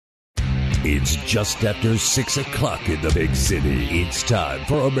It's just after 6 o'clock in the big city. It's time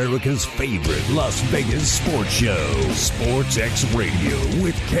for America's favorite Las Vegas sports show, Sportsxradio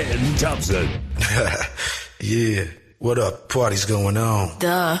with Ken Thompson. Yeah, what up? Party's going on.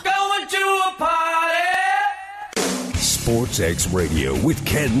 Duh. Going to a party! Sportsxradio with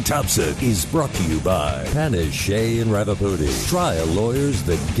Ken Thompson is brought to you by Panish, Shea, and Ravapudi. Trial lawyers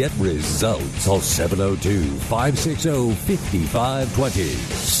that get results. Call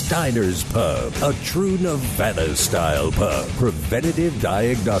 702-560-5520. Steiners Pub, a true Nevada-style pub. Preventative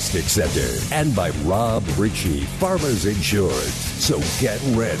Diagnostic Center. And by Rob Ritchie, Farmers Insurance. So get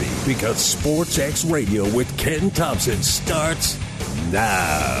ready, because Sportsxradio with Ken Thompson starts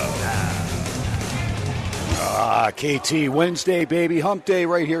now. KT, Wednesday, baby. Hump Day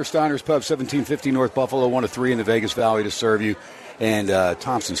right here. Steiners Pub, 1750 North Buffalo, 1 of 3 in the Vegas Valley to serve you. And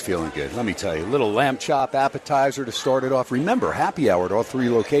Thompson's feeling good. Let me tell you, a little lamb chop appetizer to start it off. Remember, happy hour at all 3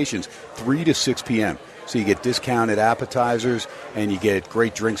 locations, 3 to 6 p.m. So you get discounted appetizers, and you get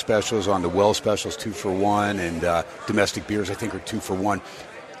great drink specials on the well specials, 2 for 1, and domestic beers, I think, are 2 for 1.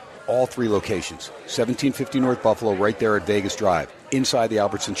 All 3 locations, 1750 North Buffalo, right there at Vegas Drive, inside the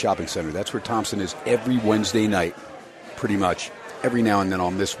Albertson Shopping Center. That's where Thompson is every Wednesday night, pretty much. Every now and then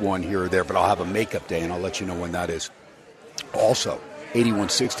I'll miss one here or there, but I'll have a makeup day, and I'll let you know when that is. Also,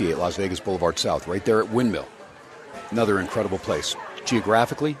 8168 Las Vegas Boulevard South, right there at Windmill. Another incredible place.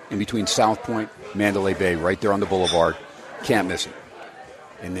 Geographically, in between South Point, Mandalay Bay, right there on the boulevard. Can't miss it.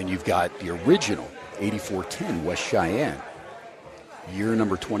 And then you've got the original 8410 West Cheyenne. Year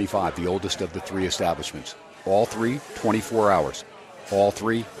number 25, the oldest of the 3 establishments. All 3, 24 hours. All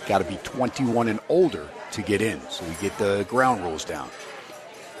 3 got to be 21 and older to get in, so we get the ground rules down.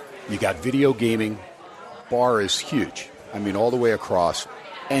 You got video gaming. Bar is huge. I mean, all the way across,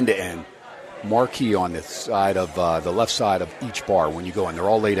 end to end. Marquee on the side of the left side of each bar when you go in. They're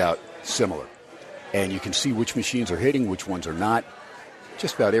all laid out similar. And you can see which machines are hitting, which ones are not.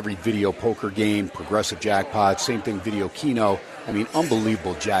 Just about every video poker game, progressive jackpots, same thing, video Keno. I mean,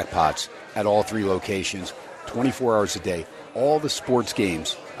 unbelievable jackpots at all 3 locations, 24 hours a day. All the sports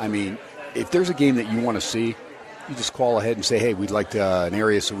games. I mean, if there's a game that you want to see, you just call ahead and say, hey, we'd like an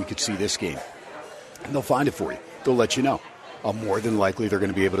area so we could see this game. And they'll find it for you. They'll let you know. More than likely, they're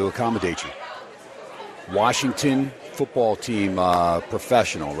going to be able to accommodate you. Washington football team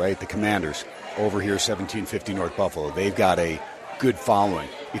professional, right? The Commanders over here, 1750 North Buffalo. They've got a good following.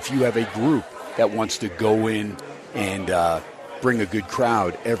 If you have a group that wants to go in and bring a good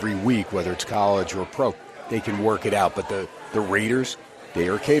crowd every week, whether it's college or pro, they can work it out. But the Raiders, they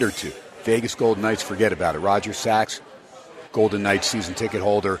are catered to. Vegas Golden Knights, forget about it. Roger Sachs, Golden Knights season ticket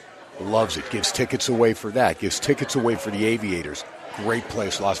holder, loves it. Gives tickets away for that. Gives tickets away for the Aviators. Great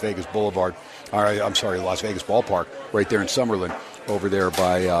place, Las Vegas Boulevard. Las Vegas Ballpark, right there in Summerlin, over there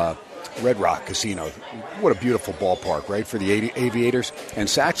by Red Rock Casino. What a beautiful ballpark, right, for the Aviators. And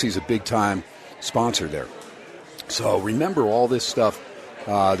Saxy's a big-time sponsor there. So remember all this stuff.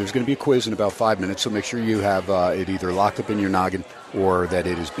 There's going to be a quiz in about 5 minutes, so make sure you have it either locked up in your noggin or that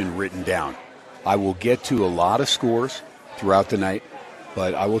it has been written down. I will get to a lot of scores throughout the night,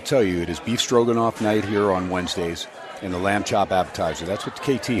 but I will tell you, it is beef stroganoff night here on Wednesdays and the lamb chop appetizer. That's what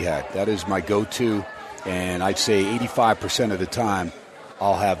the KT had. That is my go-to, and I'd say 85% of the time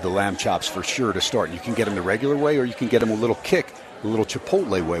I'll have the lamb chops for sure to start. You can get them the regular way, or you can get them a little kick, a little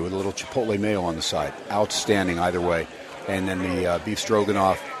Chipotle way with a little Chipotle mayo on the side. Outstanding either way. And then the beef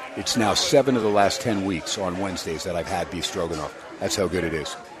stroganoff, it's now 7 of the last 10 weeks on Wednesdays that I've had beef stroganoff. That's how good it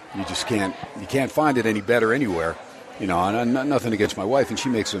is. You just can't find it any better anywhere. You know, and nothing against my wife, and she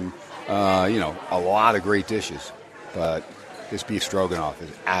makes them, a lot of great dishes. But this beef stroganoff is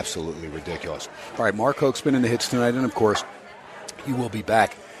absolutely ridiculous. All right, Mark Hoke's been in the hits tonight, and of course, he will be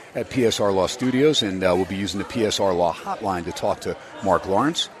back at PSR Law Studios, and we'll be using the PSR Law hotline to talk to Mark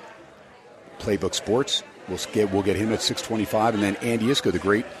Lawrence, Playbook Sports. We'll get him at 6:25, and then Andy Iskoe, the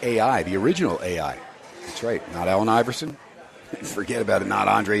great AI, the original AI. That's right, not Allen Iverson. Forget about it, not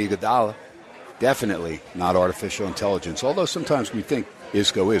Andre Iguodala. Definitely not artificial intelligence, although sometimes we think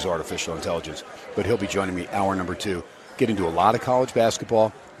Iskoe is artificial intelligence. But he'll be joining me hour number 2. Get into a lot of college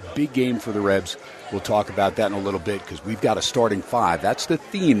basketball. Big game for the Rebs. We'll talk about that in a little bit because we've got a starting 5. That's the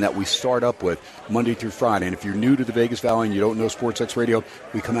theme that we start up with Monday through Friday. And if you're new to the Vegas Valley and you don't know SportsXradio,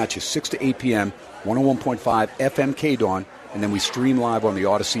 we come at you 6 to 8 p.m., 101.5 FM KDAWN, and then we stream live on the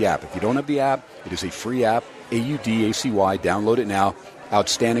Odyssey app. If you don't have the app, it is a free app, AUDACY. Download it now.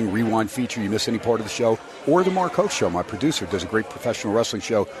 Outstanding rewind feature. You miss any part of the show. Or the Mark Hoke Show. My producer does a great professional wrestling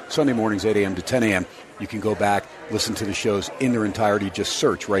show Sunday mornings, 8 a.m. to 10 a.m. You can go back, listen to the shows in their entirety. Just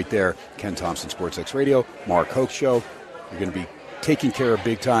search right there, Ken Thompson Sports X Radio, Mark Hoke Show. You're going to be taken care of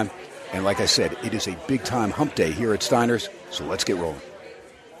big time. And like I said, it is a big-time hump day here at Steiners, so let's get rolling.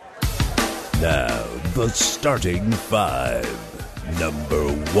 Now, the starting five. Number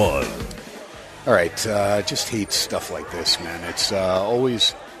one. All right, just hate stuff like this, man. It's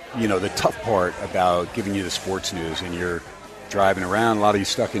always, the tough part about giving you the sports news, and you're driving around, a lot of you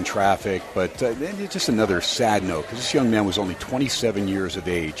stuck in traffic, but just another sad note, because this young man was only 27 years of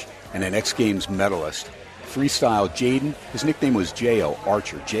age and an X Games medalist. Freestyle Jaden, his nickname was J.O.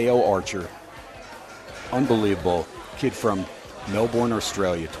 Archer. J.O. Archer, unbelievable kid from Melbourne,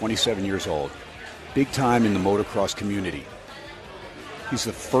 Australia, 27 years old. Big time in the motocross community. He's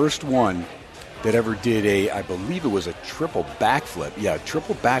the first one that ever did I believe it was a triple backflip. Yeah,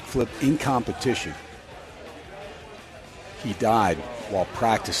 triple backflip in competition. He died while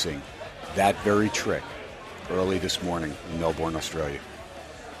practicing that very trick early this morning in Melbourne, Australia.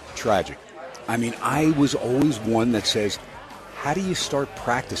 Tragic. I mean, I was always one that says, how do you start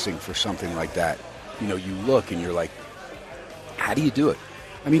practicing for something like that? You look and you're like, how do you do it?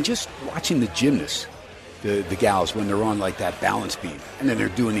 I mean, just watching the gymnasts, the gals, when they're on like that balance beam, and then they're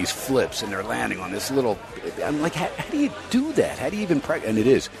doing these flips and they're landing on this little, I'm like, how do you do that? How do you even practice? And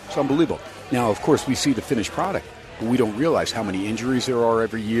it's unbelievable. Now, of course, we see the finished product, but we don't realize how many injuries there are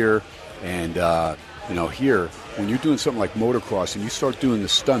every year. And, here, when you're doing something like motocross and you start doing the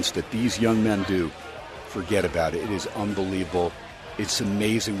stunts that these young men do, forget about it. It is unbelievable. It's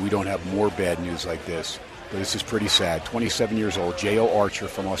amazing we don't have more bad news like this. But this is pretty sad. 27 years old, J.O. Archer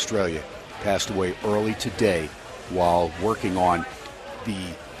from Australia, passed away early today while working on the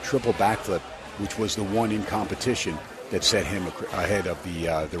triple backflip, which was the one in competition that set him ahead of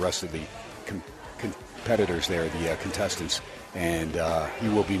the rest of the competitors there, the contestants. And he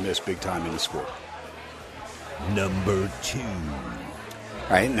will be missed big time in the sport. Number two.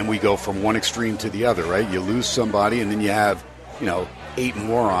 All right, and then we go from one extreme to the other, right? You lose somebody, and then you have, 8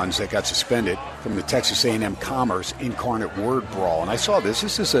 morons that got suspended from the Texas A&M Commerce Incarnate Word Brawl. And I saw this.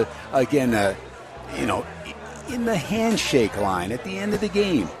 This is, in the handshake line at the end of the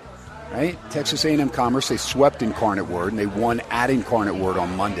game, right? Texas A&M Commerce, they swept Incarnate Word, and they won at Incarnate Word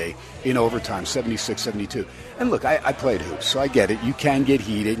on Monday in overtime, 76-72. And look, I played hoops, so I get it. You can get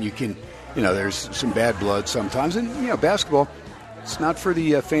heated, and you can, there's some bad blood sometimes. And, basketball, it's not for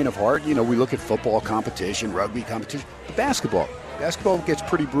the faint of heart. We look at football competition, rugby competition, but basketball gets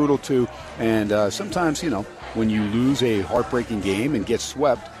pretty brutal too. And sometimes, when you lose a heartbreaking game and get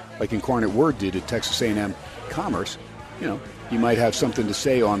swept, like Incarnate Word did at Texas A&M Commerce, you might have something to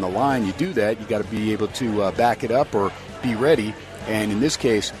say on the line. You do that, you got to be able to back it up or be ready. And in this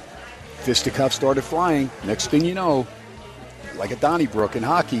case, fisticuffs started flying. Next thing you know, like a Donnybrook in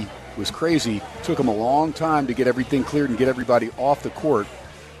hockey, was crazy. Took them a long time to get everything cleared and get everybody off the court.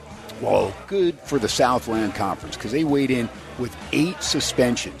 Well, good for the Southland Conference, because they weighed in with 8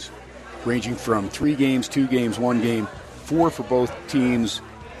 suspensions, ranging from 3 games, 2 games, 1 game, 4 for both teams,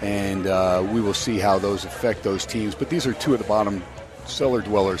 and we will see how those affect those teams. But these are 2 of the bottom cellar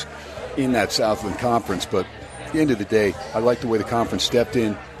dwellers in that Southland Conference. But at the end of the day, I like the way the conference stepped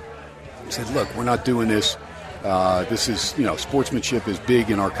in and said, look, we're not doing this. This is, sportsmanship is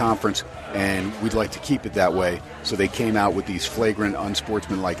big in our conference, and we'd like to keep it that way. So they came out with these flagrant,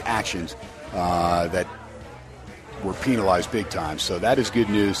 unsportsmanlike actions that were penalized big time. So that is good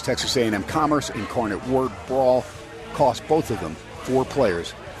news. Texas A&M Commerce Incarnate Word Brawl cost both of them 4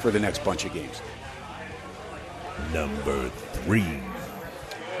 players for the next bunch of games. Number 3.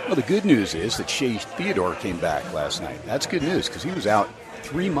 Well, the good news is that Shea Theodore came back last night. That's good news, because he was out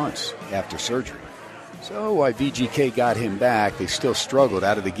 3 months after surgery. So while VGK got him back, they still struggled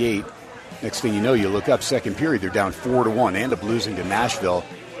out of the gate. Next thing you know, you look up second period, they're down 4-1. They end up losing to Nashville.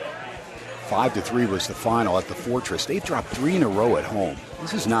 5-3 was the final at the Fortress. They've dropped 3 in a row at home.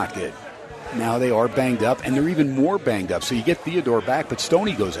 This is not good. Now they are banged up, and they're even more banged up. So you get Theodore back, but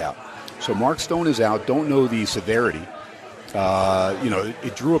Stoney goes out. So Mark Stone is out. Don't know the severity.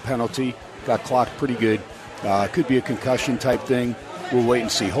 It drew a penalty, got clocked pretty good. Could be a concussion type thing. We'll wait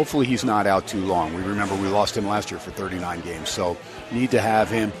and see. Hopefully he's not out too long. We remember we lost him last year for 39 games, so need to have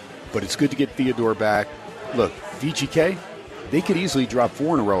him. But it's good to get Theodore back. Look, VGK, they could easily drop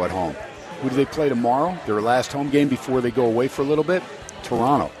 4 in a row at home. Who do they play tomorrow? Their last home game before they go away for a little bit?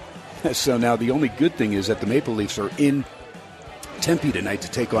 Toronto. So now the only good thing is that the Maple Leafs are in Tempe tonight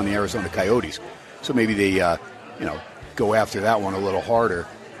to take on the Arizona Coyotes. So maybe they, go after that one a little harder,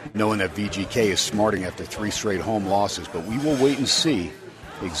 knowing that VGK is smarting after 3 straight home losses. But we will wait and see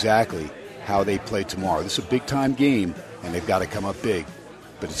exactly how they play tomorrow. This is a big-time game, and they've got to come up big.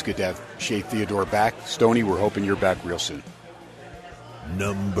 But it's good to have Shea Theodore back. Stoney, we're hoping you're back real soon.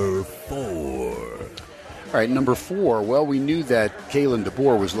 Number 4. All right, number 4. Well, we knew that Kalen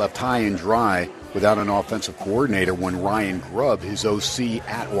DeBoer was left high and dry without an offensive coordinator when Ryan Grubb, his OC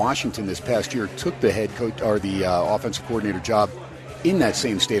at Washington this past year, took the head coach or the offensive coordinator job in that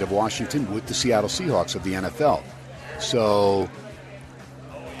same state of Washington with the Seattle Seahawks of the NFL. So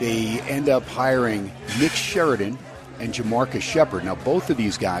they end up hiring Nick Sheridan and Jamarcus Shepard. Now, both of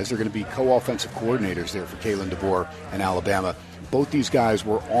these guys are going to be co-offensive coordinators there for Kalen DeBoer and Alabama. Both these guys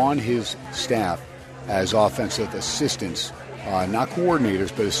were on his staff as offensive assistants, not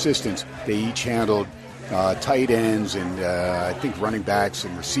coordinators, but assistants. They each handled tight ends and I think running backs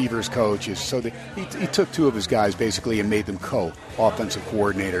and receivers coaches. So he took 2 of his guys basically and made them co-offensive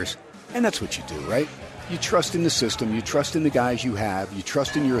coordinators. And that's what you do, right? You trust in the system. You trust in the guys you have. You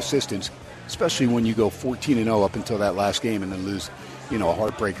trust in your assistants, especially when you go 14-0 up until that last game and then lose, a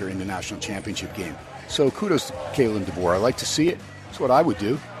heartbreaker in the national championship game. So kudos to Kalen DeBoer. I like to see it. That's what I would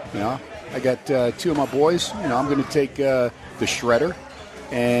do. I got 2 of my boys. I'm going to take the Shredder.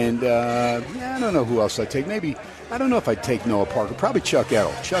 And, I don't know who else I'd take. Maybe, I don't know if I'd take Noah Parker. Probably Chuck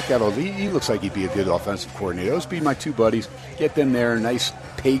Edel. Chuck Edel, he looks like he'd be a good offensive coordinator. Those would be my 2 buddies. Get them there. Nice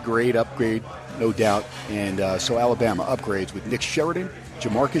pay grade, upgrade, no doubt. And so Alabama upgrades with Nick Sheridan,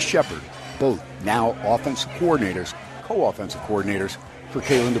 Jamarcus Shepard, both now offensive coordinators, co-offensive coordinators for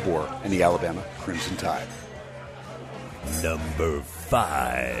Kalen DeBoer and the Alabama Crimson Tide. Number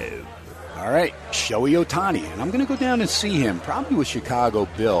 5. All right, Shohei Ohtani. And I'm going to go down and see him, probably with Chicago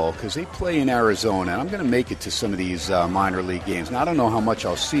Bill, because they play in Arizona. And I'm going to make it to some of these minor league games. Now, I don't know how much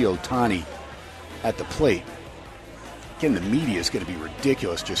I'll see Ohtani at the plate. Again, the media is going to be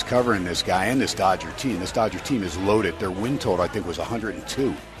ridiculous just covering this guy and this Dodger team. This Dodger team is loaded. Their win total, I think, was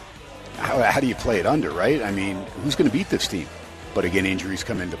 102. How do you play it under, right? I mean, who's going to beat this team? But again, injuries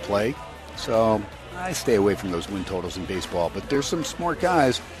come into play. So I stay away from those win totals in baseball. But there's some smart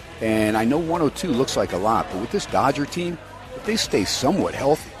guys. And I know 102 looks like a lot, but with this Dodger team, if they stay somewhat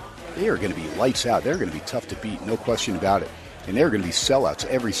healthy, they are going to be lights out. They're going to be tough to beat, no question about it. And they're going to be sellouts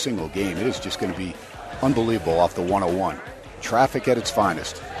every single game. It is just going to be unbelievable off the 101. Traffic at its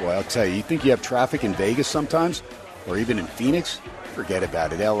finest. Boy, I'll tell you, you think you have traffic in Vegas sometimes, or even in Phoenix? Forget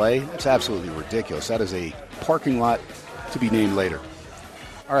about it. L.A., that's absolutely ridiculous. That is a parking lot to be named later.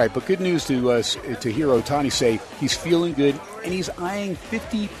 All right, but good news to hear Ohtani say he's feeling good, and he's eyeing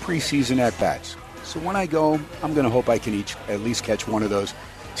 50 preseason at-bats. So when I go, I'm going to hope I can at least catch one of those.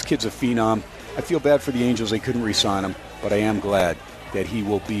 This kid's a phenom. I feel bad for the Angels. They couldn't re-sign him, but I am glad that he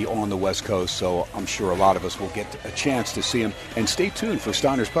will be on the West Coast, so I'm sure a lot of us will get a chance to see him. And stay tuned for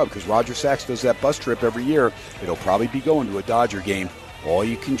Steiners Pub, because Roger Sachs does that bus trip every year. It'll probably be going to a Dodger game. All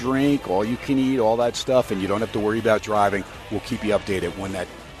you can drink, all you can eat, all that stuff, and you don't have to worry about driving. We'll keep you updated when that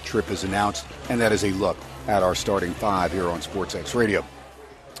trip is announced, and that is a look at our starting 5 here on Sportsxradio.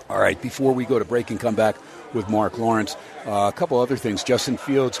 All right, before we go to break and come back with Mark Lawrence, a couple other things. Justin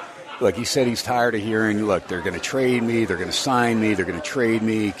Fields, look, he said he's tired of hearing, look, they're going to trade me, they're going to sign me, they're going to trade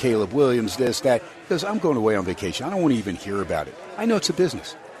me, Caleb Williams, this, that. He goes, I'm going away on vacation. I don't want to even hear about it. I know it's a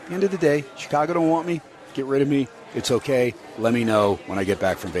business. At the end of the day, Chicago don't want me, get rid of me, it's okay. Let me know when I get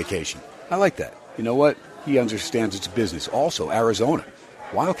back from vacation. I like that. You know what? He understands it's a business. Also, Arizona.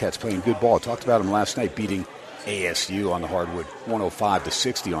 Wildcats playing good ball. Talked about them last night, beating ASU on the hardwood,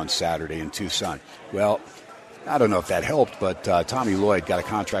 105-60 on Saturday in Tucson. Well, I don't know if that helped, but Tommy Lloyd got a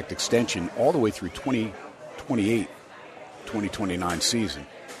contract extension all the way through 2028, 2029 season.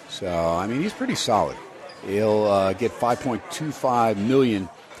 So, I mean, he's pretty solid. He'll get $5.25 million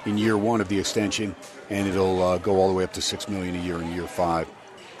in year 1 of the extension, and it'll go all the way up to $6 million a year in year 5.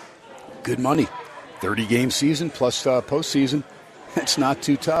 Good money. 30-game season plus postseason. It's not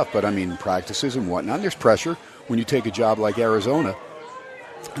too tough, but, I mean, practices and whatnot. And there's pressure when you take a job like Arizona.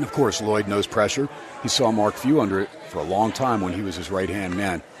 And, of course, Lloyd knows pressure. He saw Mark Few under it for a long time when he was his right-hand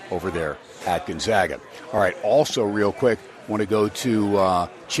man over there at Gonzaga. All right, also real quick, want to go to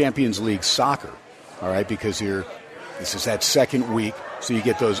Champions League soccer, all right, because this is that second week, so you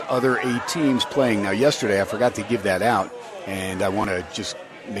get those other 8 teams playing. Now, yesterday I forgot to give that out, and I want to just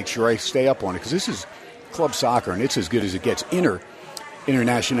make sure I stay up on it, because this is club soccer, and it's as good as it gets.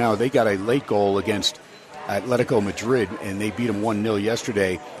 Internacional, they got a late goal against Atletico Madrid, and they beat them 1-0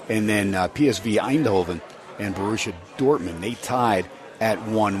 yesterday. And then PSV Eindhoven and Borussia Dortmund, they tied at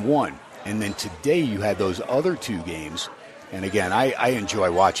 1-1. And then today you had those other 2 games. And again, I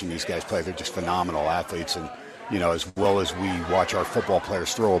enjoy watching these guys play. They're just phenomenal athletes. And, you know, as well as we watch our football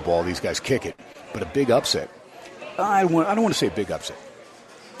players throw a ball, these guys kick it. But a big upset. I don't want to say a big upset.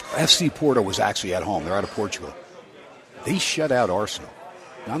 FC Porto was actually at home. They're out of Portugal. They shut out Arsenal.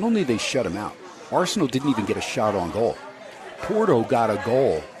 Not only did they shut them out, Arsenal didn't even get a shot on goal. Porto got a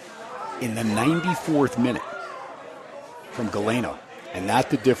goal in the 94th minute from Galeno. And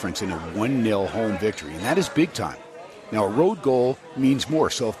that's the difference in a 1-0 home victory. And that is big time. Now, a road goal means more.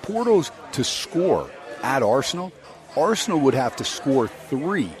 So if Porto's to score at Arsenal, Arsenal would have to score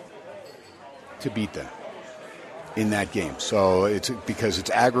 3 to beat them in that game. So it's because it's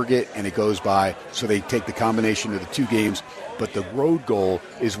aggregate and it goes by. So they take the combination of the 2 games. But the road goal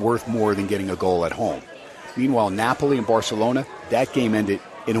is worth more than getting a goal at home. Meanwhile, Napoli and Barcelona, that game ended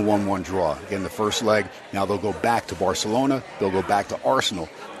in a 1-1 draw. Again, the first leg. Now they'll go back to Barcelona. They'll go back to Arsenal.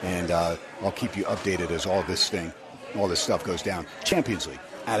 And I'll keep you updated as all this stuff goes down. Champions League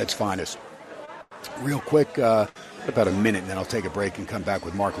at its finest. Real quick, about a minute, and then I'll take a break and come back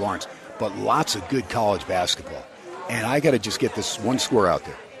with Mark Lawrence. But lots of good college basketball. And I got to just get this one score out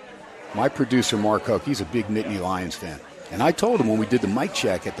there. My producer, Mark Hook, he's a big Nittany Lions fan. And I told him when we did the mic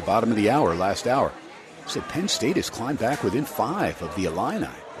check at the bottom of the hour, last hour, I said, Penn State has climbed back within 5 of the Illini.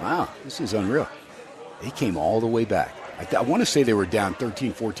 Wow, this is unreal. They came all the way back. I want to say they were down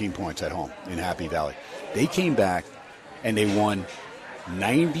 13, 14 points at home in Happy Valley. They came back, and they won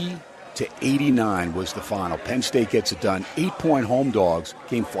 90-89 was the final. Penn State gets it done. 8-point home dogs.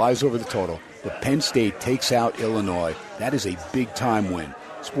 Game flies over the total. But Penn State takes out Illinois. That is a big-time win.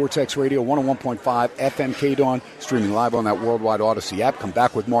 SportsXradio 101.5 FM KDAWN, streaming live on that Worldwide Odyssey app. Come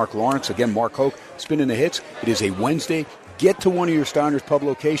back with Mark Lawrence. Again, Mark Hoke, spinning the hits. It is a Wednesday. Get to one of your Steiners Pub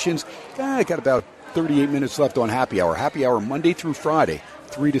locations. I got about 38 minutes left on Happy Hour. Happy Hour Monday through Friday,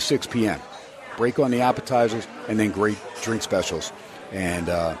 3 to 6 p.m. Break on the appetizers, and then great drink specials. And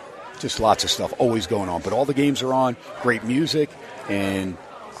just lots of stuff always going on. But all the games are on. Great music and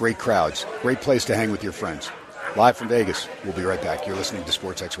great crowds. Great place to hang with your friends. Live from Vegas. We'll be right back. You're listening to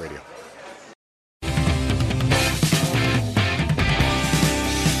SportsX Radio.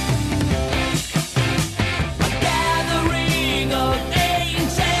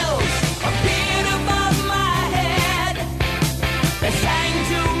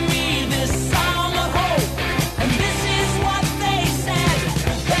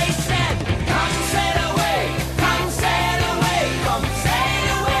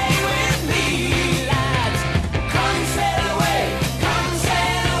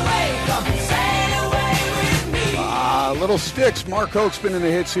 Little Sticks, Mark Hoke spinning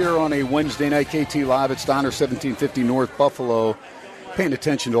the hits here on a Wednesday night. KT Live at Steiners 1750 North Buffalo. Paying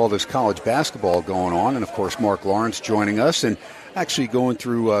attention to all this college basketball going on. And, of course, Mark Lawrence joining us and actually going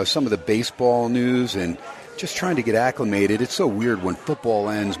through some of the baseball news and just trying to get acclimated. It's so weird when football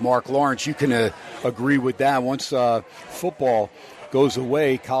ends. Mark Lawrence, you can agree with that. Once football goes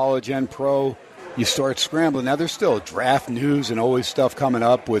away, college and pro, you start scrambling. Now, there's still draft news and always stuff coming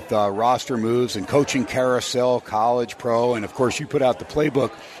up with roster moves and coaching carousel, college, pro, and, of course, you put out the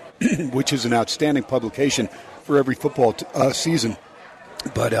playbook, which is an outstanding publication for every football season.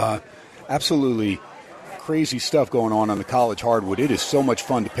 But absolutely crazy stuff going on the college hardwood. It is so much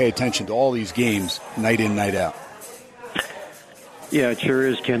fun to pay attention to all these games night in, night out. Yeah, it sure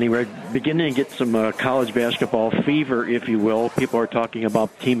is, Kenny. We're beginning to get some college basketball fever, if you will. People are talking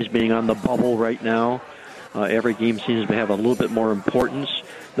about teams being on the bubble right now. Every game seems to have a little bit more importance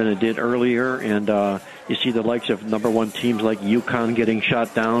than it did earlier. And you see the likes of number one teams like UConn getting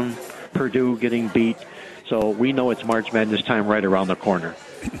shot down, Purdue getting beat. So we know it's March Madness time right around the corner.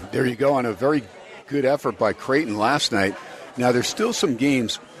 There you go, and a very good effort by Creighton last night. Now, there's still some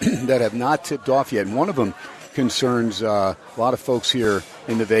games that have not tipped off yet, and one of them concerns a lot of folks here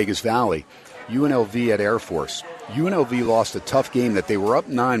in the Vegas Valley. UNLV at Air Force. UNLV lost a tough game that they were up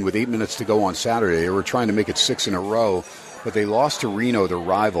 9 with 8 minutes to go on Saturday. They were trying to make it 6 in a row, but they lost to Reno, their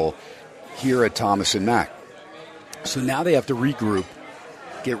rival, here at Thomas and Mack. So now they have to regroup,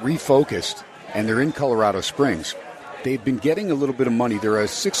 get refocused, and they're in Colorado Springs. They've been getting a little bit of money. They're a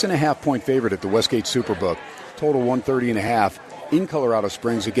 6.5-point favorite at the Westgate Superbook, total 130.5 in Colorado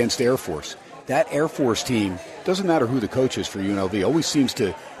Springs against Air Force. That Air Force team, doesn't matter who the coach is for UNLV, always seems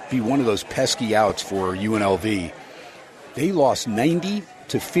to be one of those pesky outs for UNLV. They lost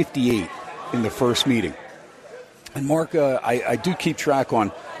 90-58 in the first meeting. And Mark, I do keep track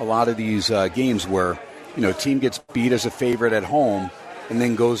on a lot of these games where, team gets beat as a favorite at home and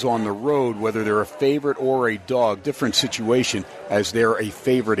then goes on the road, whether they're a favorite or a dog, different situation as they're a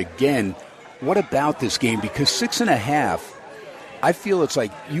favorite again. What about this game? Because 6.5, I feel it's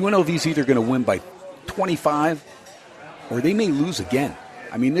like UNLV's either going to win by 25 or they may lose again.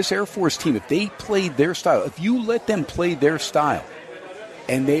 I mean, this Air Force team, if they played their style, if you let them play their style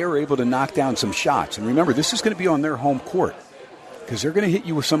and they are able to knock down some shots, and remember, this is going to be on their home court because they're going to hit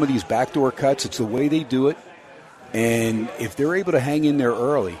you with some of these backdoor cuts. It's the way they do it. And if they're able to hang in there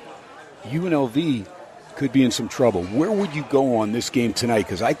early, UNLV could be in some trouble. Where would you go on this game tonight?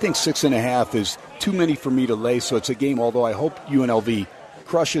 Because I think 6.5 is too many for me to lay, so it's a game, although I hope UNLV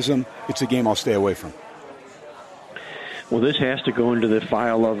crushes them, it's a game I'll stay away from. Well, this has to go into the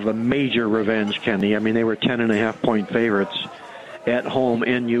file of a major revenge, Kenny. I mean, they were 10.5-point favorites at home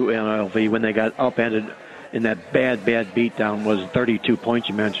in UNLV when they got upended in that bad beatdown was 32 points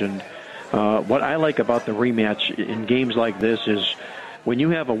you mentioned. What I like about the rematch in games like this is when you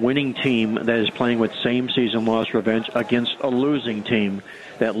have a winning team that is playing with same season loss revenge against a losing team,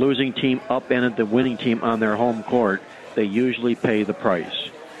 that losing team upended the winning team on their home court, they usually pay the price.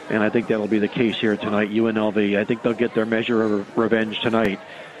 And I think that'll be the case here tonight. UNLV, I think they'll get their measure of revenge tonight,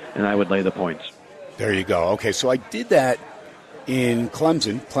 and I would lay the points. There you go. Okay, so I did that in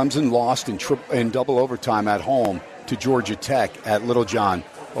Clemson. Clemson lost in double overtime at home to Georgia Tech at Little John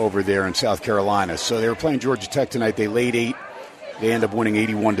over there in South Carolina. So they were playing Georgia Tech tonight. They laid 8. They end up winning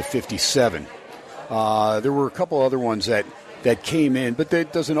 81-57. There were a couple other ones that came in, but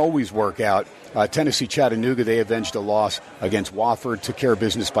that doesn't always work out. Tennessee Chattanooga, they avenged a loss against Wofford, took care of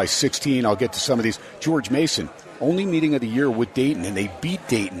business by 16. I'll get to some of these. George Mason, only meeting of the year with Dayton, and they beat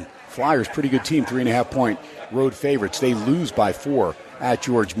Dayton. Flyers, pretty good team, 3.5-point road favorites. They lose by 4 at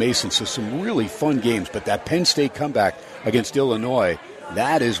George Mason. So some really fun games. But that Penn State comeback against Illinois,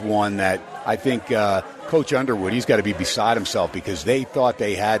 that is one that I think Coach Underwood, he's got to be beside himself because they thought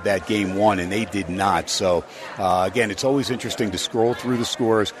they had that game won, and they did not. So, again, it's always interesting to scroll through the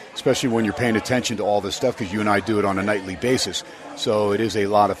scores, especially when you're paying attention to all this stuff because you and I do it on a nightly basis. So it is a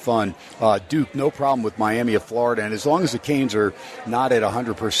lot of fun. Duke, no problem with Miami of Florida, and as long as the Canes are not at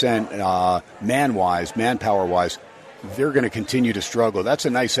 100% manpower-wise, they're going to continue to struggle. That's a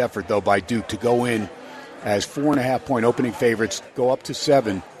nice effort, though, by Duke to go in as 4.5-point opening favorites, go up to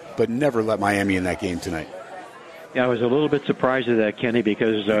 7, but never let Miami in that game tonight. Yeah, I was a little bit surprised at that, Kenny,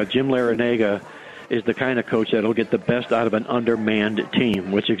 because Jim Larrañaga is the kind of coach that will get the best out of an undermanned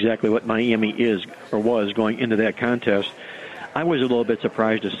team, which is exactly what Miami is or was going into that contest. I was a little bit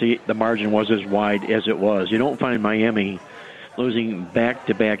surprised to see the margin was as wide as it was. You don't find Miami losing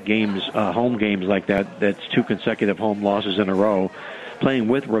back-to-back games, home games like that. That's 2 consecutive home losses in a row. Playing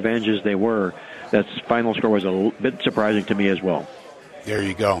with revenge as they were, that final score was a bit surprising to me as well. There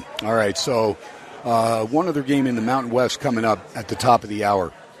you go. All right, so one other game in the Mountain West coming up at the top of the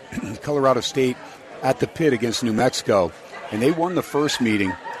hour. Colorado State at the pit against New Mexico, and they won the first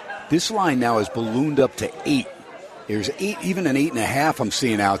meeting. This line now is ballooned up to 8. There's 8, even an 8.5 I'm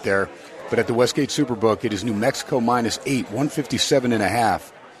seeing out there. But at the Westgate Superbook, it is New Mexico -8,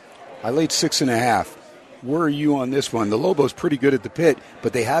 157.5. I laid 6.5. Where are you on this one? The Lobos pretty good at the pit,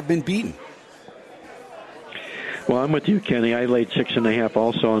 but they have been beaten. Well, I'm with you, Kenny. I laid 6.5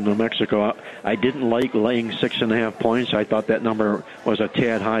 also in New Mexico. I didn't like laying 6.5 points. I thought that number was a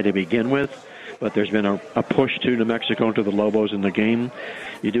tad high to begin with, but there's been a push to New Mexico, to the Lobos in the game.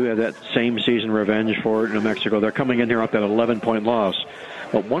 You do have that same season revenge for New Mexico. They're coming in here off that 11-point loss.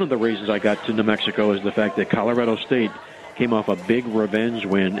 But one of the reasons I got to New Mexico is the fact that Colorado State came off a big revenge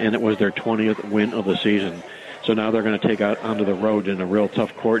win, and it was their 20th win of the season. So now they're going to take out onto the road in a real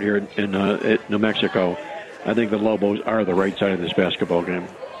tough court here in New Mexico. I think the Lobos are the right side of this basketball game.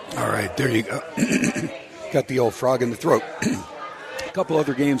 All right, there you go. Got the old frog in the throat. A couple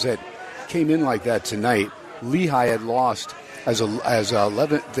other games that came in like that tonight. Lehigh had lost as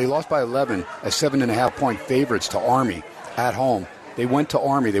 11. They lost by 11 as 7.5-point favorites to Army at home. They went to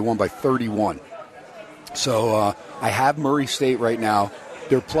Army. They won by 31. So I have Murray State right now.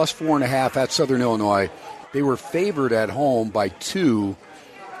 They're plus 4.5 at Southern Illinois. They were favored at home by 2.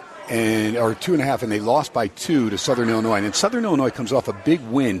 Or 2.5, and they lost by 2 to Southern Illinois. And then Southern Illinois comes off a big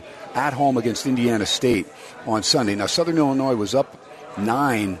win at home against Indiana State on Sunday. Now, Southern Illinois was up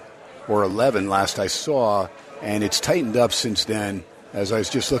 9 or 11 last I saw, and it's tightened up since then. As I was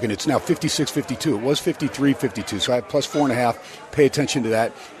just looking, it's now 56-52. It was 53-52, so I have plus 4.5. Pay attention to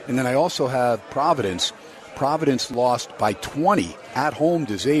that. And then I also have Providence. Providence lost by 20 at home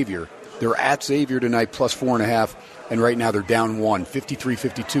to Xavier. They're at Xavier tonight, plus 4.5. And right now they're down 1,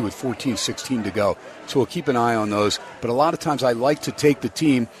 53-52 with 14-16 to go. So we'll keep an eye on those. But a lot of times I like to take the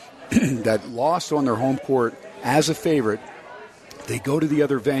team that lost on their home court as a favorite. They go to the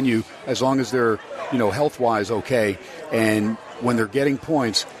other venue as long as they're, health-wise okay. And when they're getting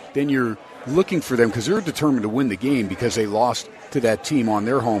points, then you're looking for them because they're determined to win the game because they lost to that team on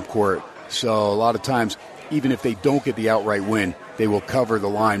their home court. So a lot of times, even if they don't get the outright win, they will cover the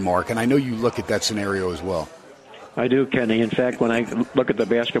line mark. And I know you look at that scenario as well. I do, Kenny. In fact, when I look at the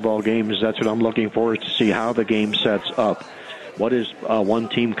basketball games, that's what I'm looking for, is to see how the game sets up. What is one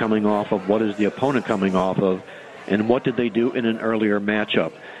team coming off of? What is the opponent coming off of? And what did they do in an earlier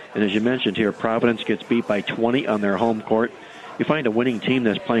matchup? And as you mentioned here, Providence gets beat by 20 on their home court. You find a winning team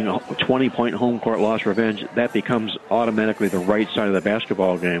that's playing a 20-point home court loss revenge, that becomes automatically the right side of the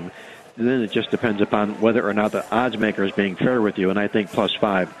basketball game. And then it just depends upon whether or not the odds maker is being fair with you, and I think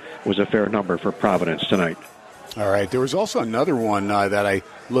 +5 was a fair number for Providence tonight. All right. There was also another one that I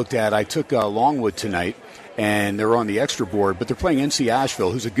looked at. I took Longwood tonight, and they're on the extra board, but they're playing NC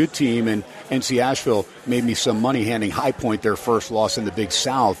Asheville, who's a good team, and NC Asheville made me some money handing High Point their first loss in the Big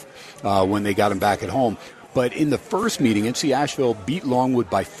South when they got them back at home. But in the first meeting, NC Asheville beat Longwood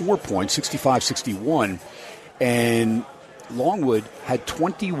by 4 points, 65-61, and Longwood had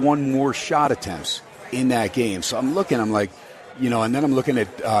 21 more shot attempts in that game. So I'm like, and then I'm looking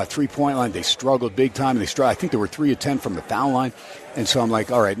at three-point line. They struggled big time. I think they were 3 of 10 from the foul line. And so I'm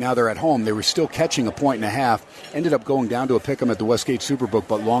like, all right, now they're at home. They were still catching a point and a half. Ended up going down to a pick'em at the Westgate Superbook,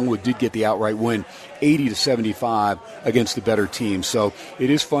 but Longwood did get the outright win, 80-75 against the better team. So it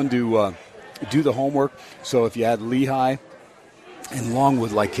is fun to do the homework. So if you had Lehigh and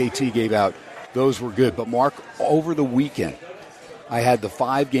Longwood, like KT gave out, those were good. But, Mark, over the weekend, I had the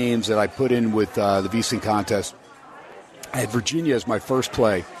 5 games that I put in with the VSiN contest. I had Virginia as my first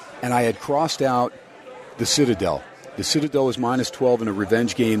play, and I had crossed out the Citadel. The Citadel was -12 in a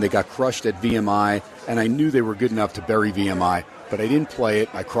revenge game. They got crushed at VMI, and I knew they were good enough to bury VMI, but I didn't play it.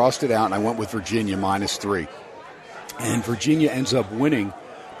 I crossed it out, and I went with Virginia -3. And Virginia ends up winning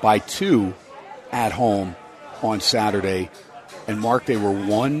by 2 at home on Saturday. And, Mark, they were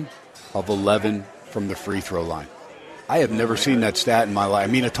 1 of 11 from the free throw line. I have never seen that stat in my life.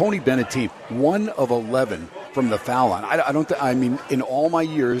 I mean, a Tony Bennett team, 1 of 11 from the foul line. I mean, in all my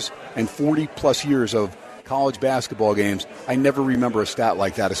years and 40-plus years of college basketball games, I never remember a stat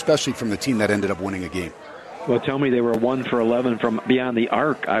like that, especially from the team that ended up winning a game. Well, tell me they were 1 for 11 from beyond the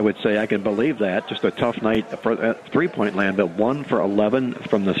arc, I would say. I can believe that. Just a tough night for three-point land, but 1 for 11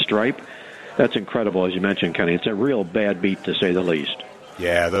 from the stripe. That's incredible, as you mentioned, Kenny. It's a real bad beat, to say the least.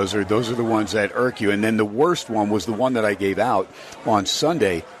 Yeah, those are the ones that irk you. And then the worst one was the one that I gave out on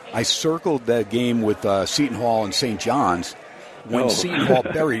Sunday. I circled that game with Seton Hall and St. John's when Seton Hall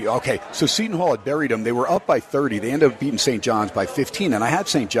buried. Okay, so Seton Hall had buried them. They were up by 30. They ended up beating St. John's by 15, and I had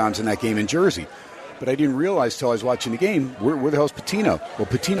St. John's in that game in Jersey. But I didn't realize till I was watching the game, where the hell's Patino? Well,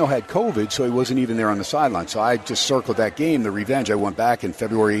 Patino had COVID, so he wasn't even there on the sideline. So I just circled that game, the revenge. I went back in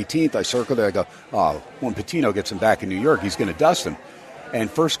February 18th. I circled it. I go, when Patino gets him back in New York, he's going to dust him. And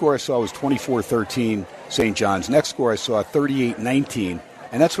first score I saw was 24-13 St. John's. Next score I saw 38-19.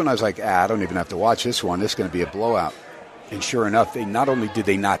 And that's when I was like, I don't even have to watch this one. This is going to be a blowout. And sure enough, they not only did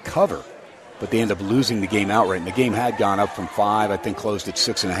they not cover, but they ended up losing the game outright. And the game had gone up from 5, I think closed at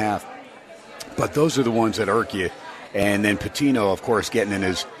 6.5. But those are the ones that irk you. And then Patino, of course, getting in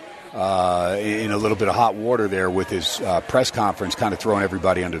his in a little bit of hot water there with his press conference, kind of throwing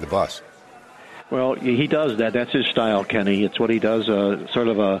everybody under the bus. Well, he does that. That's his style, Kenny. It's what he does, sort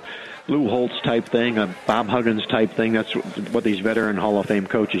of a Lou Holtz type thing, a Bob Huggins type thing. That's what these veteran Hall of Fame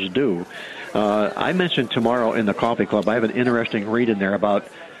coaches do. I mentioned tomorrow in the Coffee Club, I have an interesting read in there about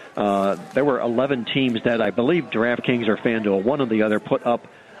there were 11 teams that I believe DraftKings or FanDuel, one or the other, put up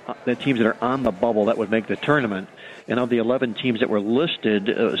the teams that are on the bubble that would make the tournament. And of the 11 teams that were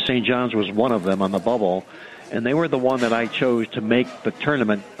listed, St. John's was one of them on the bubble. And they were the one that I chose to make the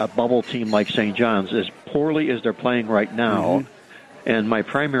tournament, a bubble team like St. John's, as poorly as they're playing right now. Mm-hmm. And my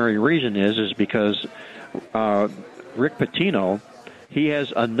primary reason is because Rick Pitino, he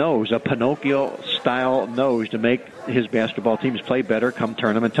has a nose, a Pinocchio-style nose to make his basketball teams play better come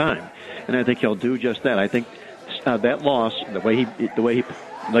tournament time. And I think he'll do just that. I think that loss, the way he,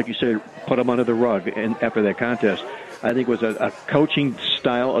 like you said, put him under the rug after that contest, I think was a coaching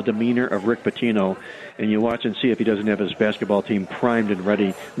style, a demeanor of Rick Pitino. And you watch and see if he doesn't have his basketball team primed and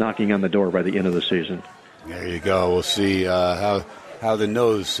ready, knocking on the door by the end of the season. There you go. We'll see how the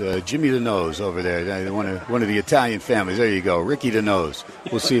nose, Jimmy the Nose over there, one of the Italian families. There you go, Ricky the Nose.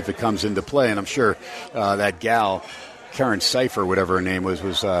 We'll see if it comes into play. And I'm sure that gal, Karen Cipher, whatever her name was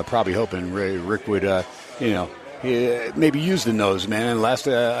probably hoping Rick would, maybe use the nose, man, and last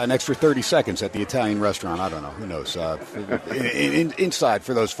an extra 30 seconds at the Italian restaurant. I don't know. Who knows? Inside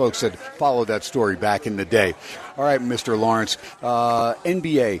for those folks that followed that story back in the day. All right, Mr. Lawrence.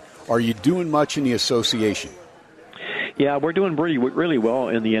 NBA, are you doing much in the association? Yeah, we're doing really well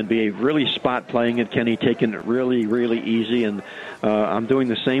in the NBA. Really spot playing it, Kenny, taking it really, really easy. And I'm doing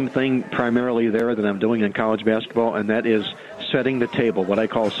the same thing primarily there that I'm doing in college basketball, and that is setting the table, what I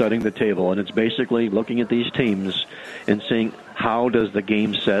call setting the table. And it's basically looking at these teams and seeing how does the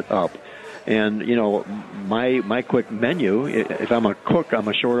game set up. And, my quick menu, if I'm a cook, I'm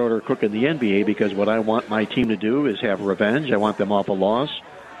a short order cook in the NBA because what I want my team to do is have revenge. I want them off a loss.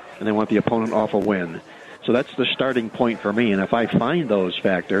 and they want the opponent off a win. So that's the starting point for me. And if I find those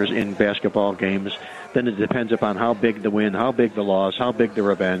factors in basketball games, then it depends upon how big the win, how big the loss, how big the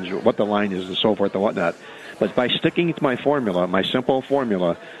revenge, what the line is, and so forth and whatnot. But by sticking to my formula, my simple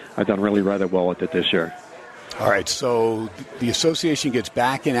formula, I've done really rather well with it this year. All right, so the association gets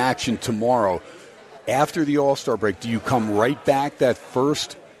back in action tomorrow. After the All-Star break, do you come right back that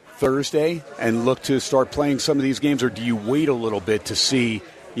first Thursday and look to start playing some of these games, or do you wait a little bit to see,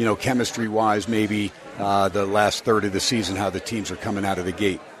 chemistry-wise, maybe the last third of the season, how the teams are coming out of the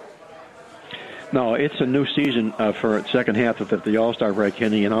gate? No, it's a new season for second half of the All-Star break,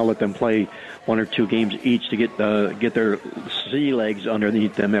 Kenny, and I'll let them play one or two games each to get their sea legs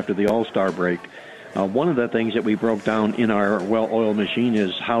underneath them after the All-Star break. One of the things that we broke down in our well-oiled machine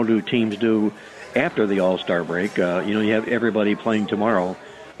is how do teams do after the All-Star break. You have everybody playing tomorrow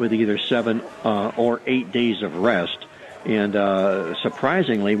with either 7 or 8 days of rest. And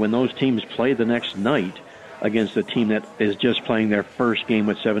surprisingly, when those teams play the next night against a team that is just playing their first game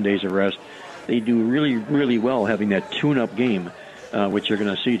with 7 days of rest, they do really, really well having that tune-up game, which you're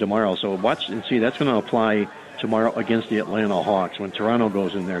going to see tomorrow. So watch and see. That's going to apply tomorrow against the Atlanta Hawks. When Toronto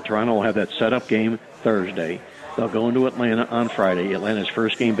goes in there, Toronto will have that set-up game Thursday. They'll go into Atlanta on Friday, Atlanta's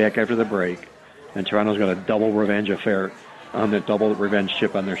first game back after the break, and Toronto's got a double revenge affair on the double revenge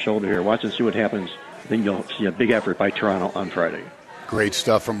chip on their shoulder here. Watch and see what happens. Then you'll see a big effort by Toronto on Friday. Great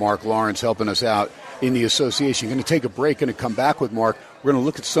stuff from Mark Lawrence helping us out in the association. Going to take a break, going to come back with Mark. We're going to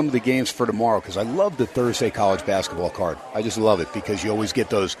look at some of the games for tomorrow because I love the Thursday college basketball card. I just love it because you always get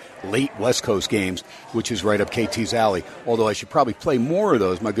those late West Coast games, which is right up KT's alley. Although I should probably play more of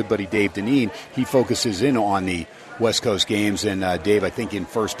those. My good buddy Dave Deneen, he focuses in on the West Coast games. And Dave, I think in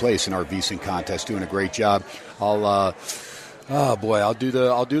first place in our VSiN contest, doing a great job. I'll do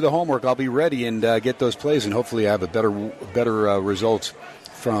the homework. I'll be ready and get those plays, and hopefully I have a better results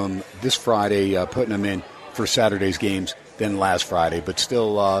from this Friday, putting them in for Saturday's games than last Friday. But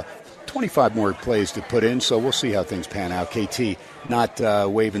still 25 more plays to put in, so we'll see how things pan out. KT not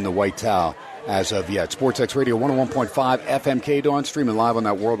waving the white towel as of yet. SportsX Radio 101.5 FM Dawn, streaming live on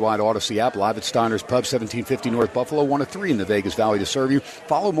that worldwide Odyssey app, live at Steiners Pub, 1750 North Buffalo, 103 in the Vegas Valley to serve you.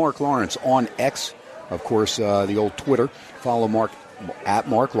 Follow Mark Lawrence on X, of course, the old Twitter. Follow Mark at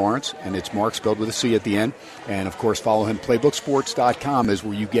Mark Lawrence, and it's Mark spelled with a C at the end. And, of course, follow him. Playbooksports.com is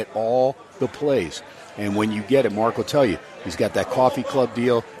where you get all the plays. And when you get it, Mark will tell you. He's got that coffee club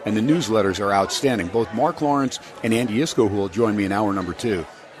deal, and the newsletters are outstanding. Both Mark Lawrence and Andy Iskoe, who will join me in hour number 2,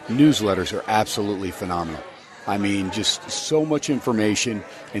 newsletters are absolutely phenomenal. I mean, just so much information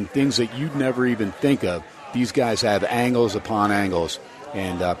and things that you'd never even think of. These guys have angles upon angles,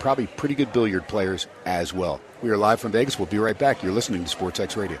 and probably pretty good billiard players as well. We are live from Vegas. We'll be right back. You're listening to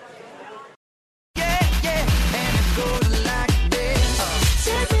SportsX Radio.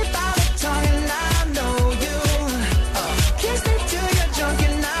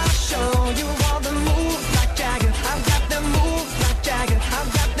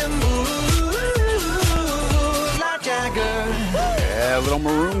 Little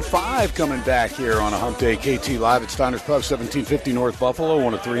Maroon 5 coming back here on a Hump Day. KT live at Steiners Pub, 1750 North Buffalo,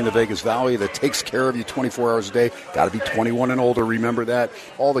 103 in the Vegas Valley that takes care of you 24 hours a day. Got to be 21 and older, remember that.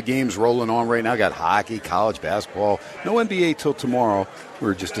 All the games rolling on right now. Got hockey, college basketball. No NBA till tomorrow. We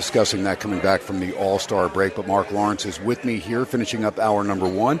were just discussing that coming back from the All-Star break. But Mark Lawrence is with me here, finishing up hour number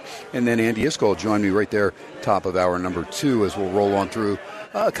 1. And then Andy Iskoe will join me right there, top of hour number 2, as we'll roll on through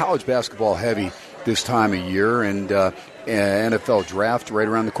college basketball heavy this time of year, and NFL draft right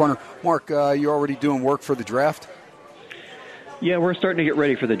around the corner. Mark, you already doing work for the draft? Yeah, we're starting to get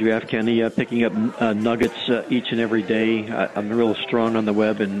ready for the draft, Kenny, picking up nuggets each and every day. I'm real strong on the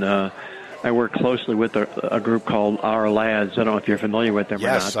web, and I work closely with a group called Our Lads. I don't know if you're familiar with them or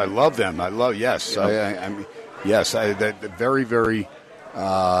not. Yes, I love them. Yes. They're very, very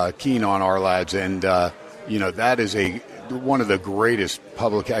keen on Our Lads, and, that is one of the greatest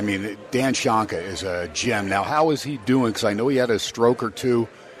public. I mean, Dan Shanka is a gem. Now, how is he doing? Because I know he had a stroke or two,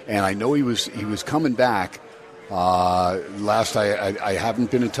 and I know he was coming back. Last I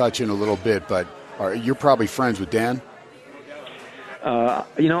haven't been in touch in a little bit, but you're probably friends with Dan.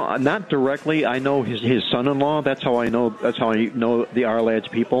 Not directly. I know his son-in-law. That's how I know the Our Lads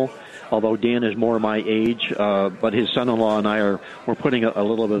people. Although Dan is more my age, but his son-in-law and I we're putting a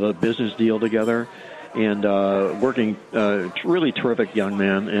little bit of a business deal together. And working, really terrific young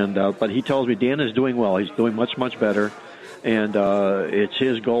man. And but he tells me Dan is doing well. He's doing much, much better. And it's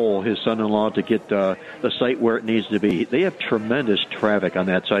his goal, his son-in-law, to get the site where it needs to be. They have tremendous traffic on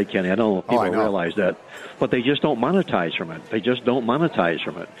that site, Kenny. I don't know if people realize that. But they just don't monetize from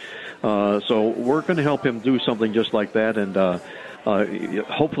it. So we're going to help him do something just like that. And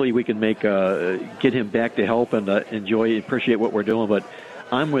hopefully we can get him back to help and appreciate what we're doing. But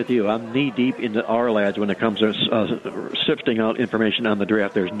I'm with you. I'm knee-deep into our lads when it comes to sifting out information on the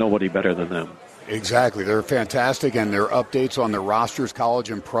draft. There's nobody better than them. Exactly. They're fantastic, and their updates on their rosters, college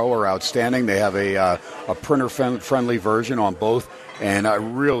and pro, are outstanding. They have a printer-friendly version on both, and I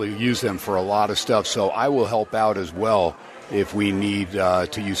really use them for a lot of stuff. So I will help out as well if we need to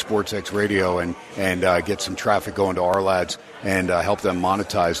use Sportsxradio and get some traffic going to our lads and help them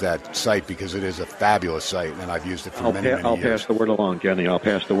monetize that site, because it is a fabulous site, and I've used it for many years. I'll pass the word along, Kenny. I'll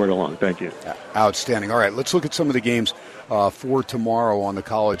pass the word along. Thank you. Outstanding. All right, let's look at some of the games for tomorrow on the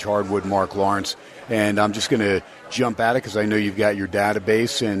college hardwood, Mark Lawrence. And I'm just going to jump at it because I know you've got your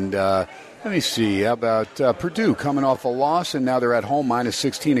database. And let me see. How about Purdue coming off a loss, and now they're at home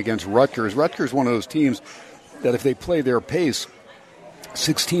 -16 against Rutgers. Rutgers, one of those teams that if they play their pace,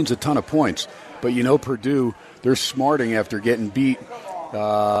 16's a ton of points. But, Purdue, they're smarting after getting beat.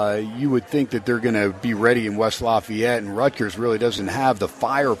 You would think that they're going to be ready in West Lafayette, and Rutgers really doesn't have the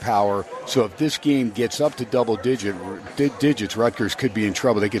firepower. So if this game gets up to double digits, Rutgers could be in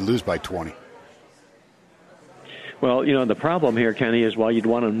trouble. They could lose by 20. Well, the problem here, Kenny, is while you'd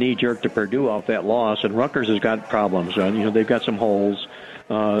want to knee-jerk to Purdue off that loss, and Rutgers has got problems. They've got some holes.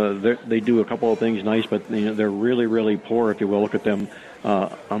 They do a couple of things nice, but they're really, really poor, if you will. Look at them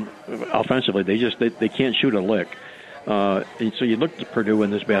offensively. They can't shoot a lick. And so you look at Purdue in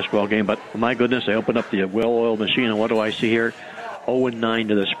this basketball game, but my goodness, they open up the well-oiled machine, and what do I see here? 0-9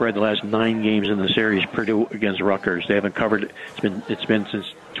 to the spread the last 9 games in the series, Purdue against Rutgers. They haven't covered. It's been since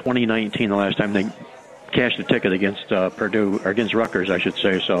 2019 the last time they cashed a ticket against Purdue, or against Rutgers, I should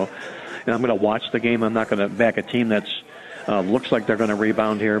say. So, and I'm going to watch the game. I'm not going to back a team that's looks like they're going to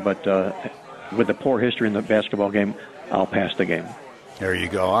rebound here, but with the poor history in the basketball game, I'll pass the game. There you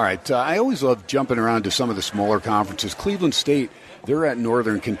go. All right. I always love jumping around to some of the smaller conferences. Cleveland State, they're at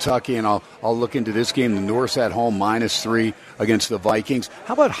Northern Kentucky, and I'll look into this game. The Norse at home -3 against the Vikings.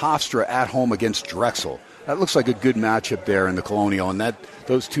 How about Hofstra at home against Drexel? That looks like a good matchup there in the Colonial, and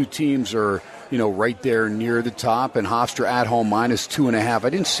those two teams are right there near the top, and Hofstra at home -2.5. I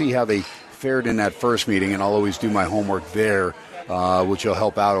didn't see how they fared in that first meeting, and I'll always do my homework there, which will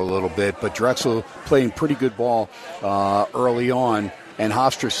help out a little bit. But Drexel playing pretty good ball early on, and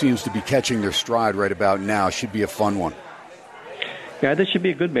Hofstra seems to be catching their stride right about now. Should be a fun one. Yeah, this should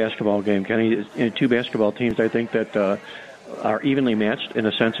be a good basketball game, Kenny. Two basketball teams, I think, that are evenly matched in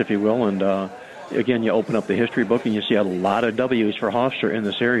a sense, if you will. And, again, you open up the history book and you see a lot of W's for Hofstra in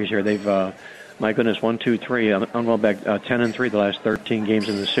the series here. They've, my goodness, 1, 2, 3. I'm going back 10-3 the last 13 games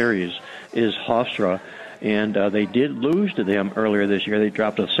in the series is Hofstra. And they did lose to them earlier this year. They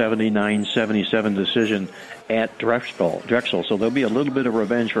dropped a 79-77 decision at Drexel. So there'll be a little bit of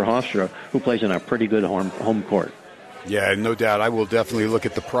revenge for Hofstra, who plays in a pretty good home court. Yeah, no doubt. I will definitely look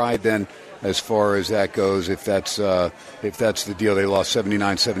at the Pride then, as far as that goes. If that's the deal, they lost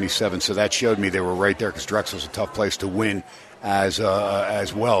 79-77. So that showed me they were right there, because Drexel's a tough place to win as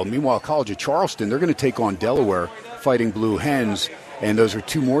well. Meanwhile, College of Charleston, they're going to take on Delaware, Fighting Blue Hens. And those are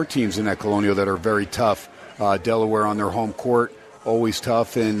two more teams in that Colonial that are very tough. Delaware on their home court, always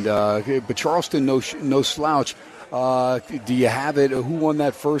tough. And but Charleston, no slouch. Do you have it? Who won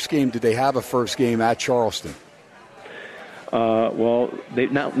that first game? Did they have a first game at Charleston? Well,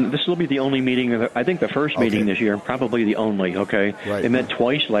 this will be the only meeting. I think the first meeting this year, probably the only. Okay, right. They met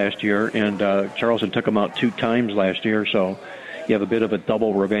twice last year, and Charleston took them out 2 times last year. So you have a bit of a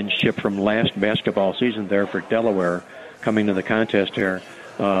double revenge ship from last basketball season there for Delaware coming to the contest here.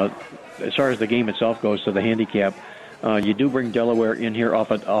 As far as the game itself goes, to the handicap, you do bring Delaware in here off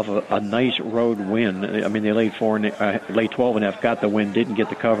a nice road win. I mean, they laid 12.5, got the win, didn't get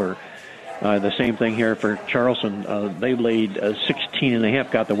the cover. The same thing here for Charleston. They laid 16.5,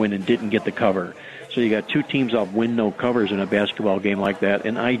 got the win, and didn't get the cover. So you got two teams off win, no covers in a basketball game like that.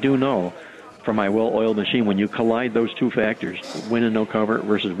 And I do know from my well-oiled machine, when you collide those two factors, win and no cover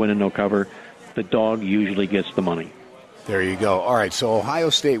versus win and no cover, the dog usually gets the money. There you go. All right, so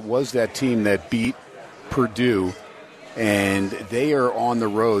Ohio State was that team that beat Purdue, and they are on the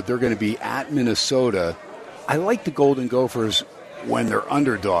road. They're going to be at Minnesota. I like the Golden Gophers when they're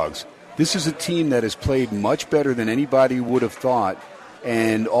underdogs. This is a team that has played much better than anybody would have thought,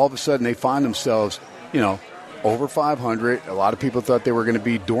 and all of a sudden they find themselves, over 500. A lot of people thought they were going to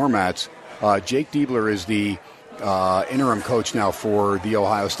be doormats. Jake Diebler is the interim coach now for the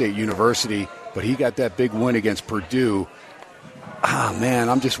Ohio State University, but he got that big win against Purdue. Man,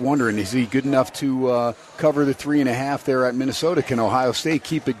 I'm just wondering, is he good enough to cover the 3.5 there at Minnesota? Can Ohio State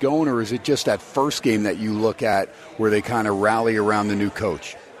keep it going, or is it just that first game that you look at where they kind of rally around the new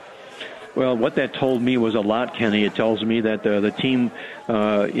coach? Well, what that told me was a lot, Kenny. It tells me that the team,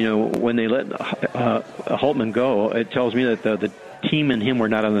 when they let Holtman go, it tells me that the team and him were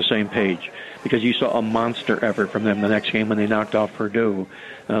not on the same page, because you saw a monster effort from them the next game when they knocked off Purdue.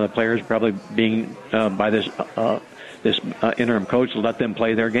 The players probably being by this interim coach let them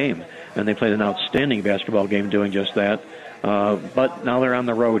play their game, and they played an outstanding basketball game doing just that. But now they're on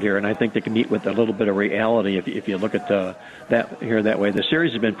the road here, and I think they can meet with a little bit of reality if you look at that way. The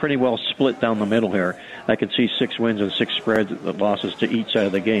series has been pretty well split down the middle here. I can see 6 wins and 6 losses to each side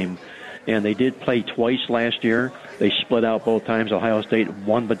of the game. And they did play twice last year. They split out both times. Ohio State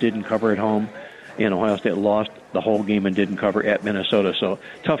won but didn't cover at home, and Ohio State lost the whole game and didn't cover at Minnesota. So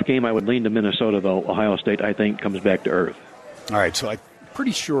tough game. I would lean to Minnesota, though. Ohio State, I think, comes back to earth. All right, so I'm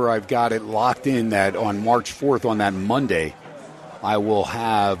pretty sure I've got it locked in that on March 4th, on that Monday, I will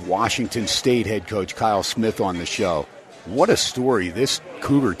have Washington State head coach Kyle Smith on the show. What a story this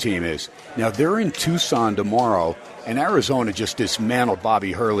Cougar team is. Now, they're in Tucson tomorrow, and Arizona just dismantled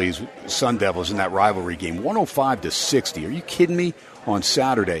Bobby Hurley's Sun Devils in that rivalry game, 105-60. Are you kidding me? On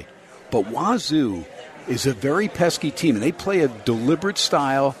Saturday. But Wazoo is a very pesky team, and they play a deliberate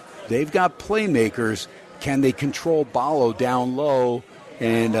style. They've got playmakers. Can they control Ballo down low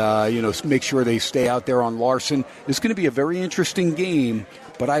and, make sure they stay out there on Larson? It's going to be a very interesting game,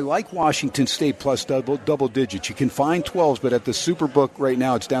 but I like Washington State plus double digits. You can find 12s, but at the Superbook right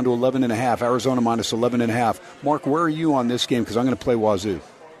now it's down to 11.5. Arizona minus 11.5. Mark, where are you on this game? Because I'm going to play Wazoo.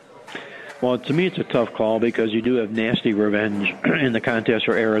 Well, to me, it's a tough call because you do have nasty revenge in the contest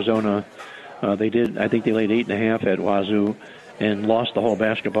for Arizona. I think they laid 8.5 at Wazoo and lost the whole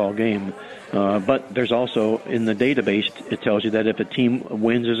basketball game. But there's also, in the database, it tells you that if a team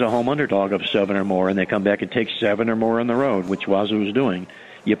wins as a home underdog of 7 or more and they come back and take 7 or more on the road, which Wazoo is doing,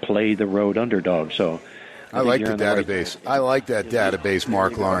 you play the road underdog. So I like the database. I like that database,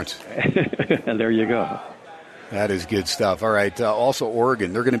 Mark Lawrence. There you go. That is good stuff. All right, also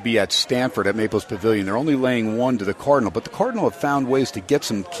Oregon, they're going to be at Stanford at Maples Pavilion. They're only laying 1 to the Cardinal, but the Cardinal have found ways to get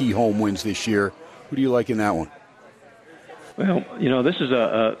some key home wins this year. Who do you like in that one? Well, this is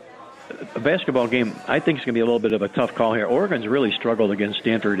a basketball game. I think it's going to be a little bit of a tough call here. Oregon's really struggled against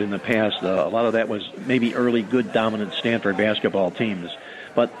Stanford in the past. A lot of that was maybe early good dominant Stanford basketball teams.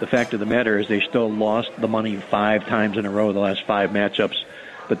 But the fact of the matter is they still lost the money 5 times in a row, the last 5 matchups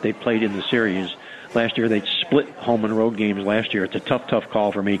that they played in the series. Last year, they split home and road games last year. It's a tough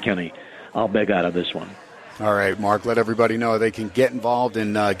call for me, Kenny. I'll beg out of this one. All right, Mark, let everybody know they can get involved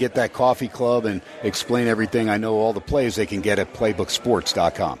and get that coffee club and explain everything. I know all the plays they can get at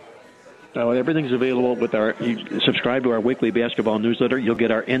playbooksports.com. Everything's available with you subscribe to our weekly basketball newsletter. You'll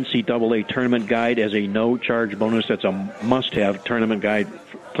get our NCAA tournament guide as a no-charge bonus. That's a must-have tournament guide,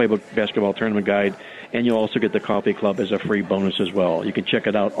 Playbook basketball tournament guide. And you'll also get the coffee club as a free bonus as well. You can check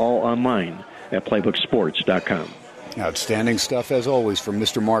it out all online at playbooksports.com. Outstanding stuff, as always, from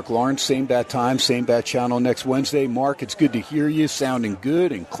Mr. Mark Lawrence. Same bat time, same bat channel next Wednesday. Mark, it's good to hear you, sounding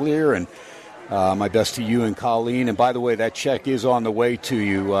good and clear, and my best to you and Colleen. And by the way, that check is on the way to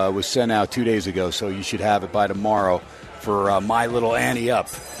you. Was sent out 2 days ago, so you should have it by tomorrow for my little Annie up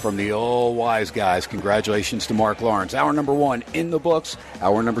from the old wise guys. Congratulations to Mark Lawrence. Hour number 1 in the books.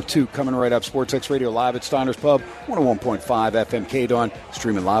 Hour number 2 coming right up. Sportsx Radio live at Steiners Pub, 101.5 FM KDON,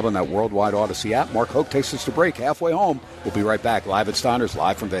 streaming live on that worldwide Odyssey app. Mark Hoke takes us to break halfway home. We'll be right back live at Steiners,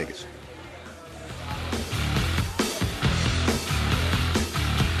 live from Vegas.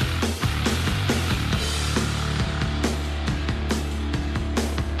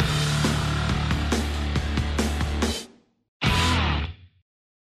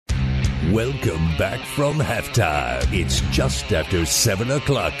 Welcome back from halftime. It's just after 7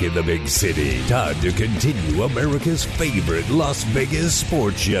 o'clock in the big city. Time to continue America's favorite Las Vegas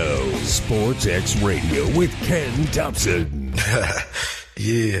sports show, Sportsx Radio with Ken Thompson.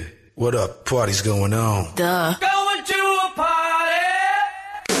 Yeah, what up? Party's going on. Duh. Going to a party.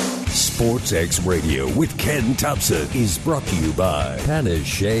 Sportsx Radio with Ken Thompson is brought to you by Panish,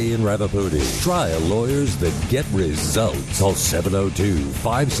 Shea, and Ravapudi. Trial lawyers that get results. Call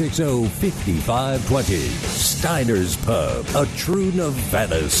 702-560-5520. Steiners Pub, a true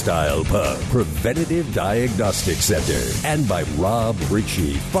Nevada-style pub. Preventative Diagnostic Center. And by Rob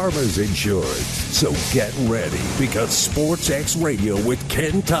Ritchie, Farmers Insurance. So get ready, because Sportsx Radio with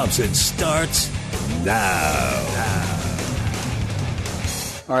Ken Thompson starts now.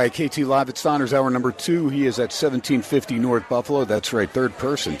 All right, KT live at Steiners, hour number 2. He is at 1750 North Buffalo. That's right, third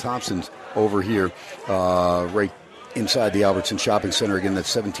person. Thompson's over here, right inside the Albertson Shopping Center. Again,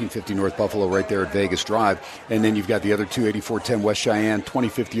 that's 1750 North Buffalo, right there at Vegas Drive. And then you've got the other two, 8410 West Cheyenne,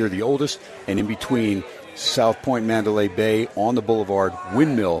 25th year, the oldest. And in between South Point, Mandalay Bay, on the Boulevard,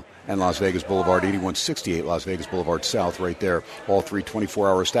 Windmill, and Las Vegas Boulevard, 8168 Las Vegas Boulevard South, right there. All three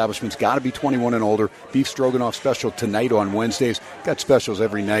 24-hour establishments. Got to be 21 and older. Beef Stroganoff special tonight on Wednesdays. Got specials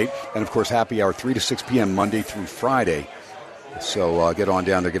every night. And, of course, happy hour 3 to 6 p.m. Monday through Friday. So get on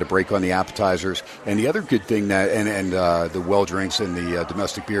down there, get a break on the appetizers. And the other good thing, that and the well drinks and the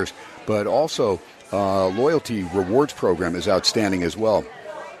domestic beers, but also loyalty rewards program is outstanding as well.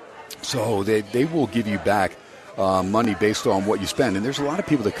 So they will give you back money based on what you spend. And there's a lot of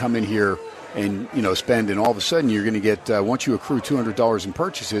people that come in here and, spend, and all of a sudden you're going to get, once you accrue $200 in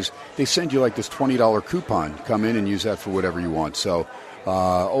purchases, they send you like this $20 coupon. Come in and use that for whatever you want. So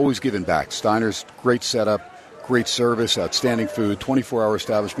always giving back. Steiners, great setup, great service, outstanding food, 24-hour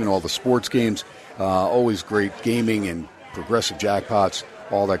establishment, all the sports games, always great gaming and progressive jackpots,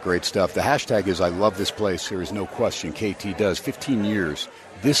 all that great stuff. The hashtag is I love this place. There is no question. KT does. 15 years.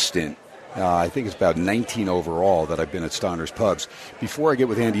 This stint, I think it's about 19 overall that I've been at Steiners Pubs. Before I get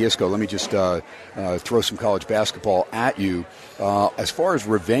with Andy Iskoe, let me just throw some college basketball at you. As far as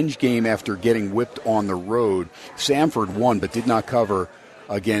revenge game after getting whipped on the road, Samford won but did not cover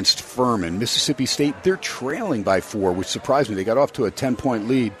against Furman. Mississippi State, they're trailing by 4, which surprised me. They got off to a 10-point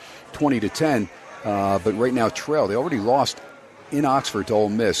lead, 20-10, but right now trail. They already lost in Oxford to Ole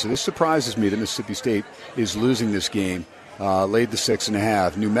Miss. So this surprises me that Mississippi State is losing this game. Laid the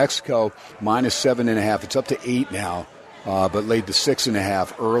 6.5. New Mexico minus 7.5. It's up to 8 now, but laid the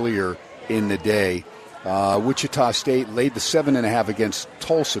 6.5 earlier in the day. Wichita State laid the 7.5 against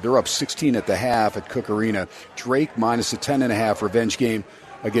Tulsa. They're up 16 at the half at Cook Arena. Drake minus a 10.5 revenge game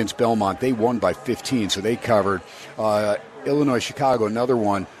against Belmont. They won by 15, so they covered. Illinois Chicago, another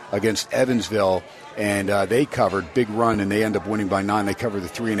one against Evansville, and they covered. Big run, and they end up winning by 9. They covered the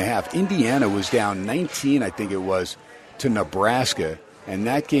 3.5. Indiana was down 19, I think it was, to Nebraska, and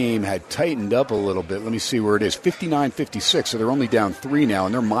that game had tightened up a little bit. Let me see where it is. 59-56, so they're only down 3 now,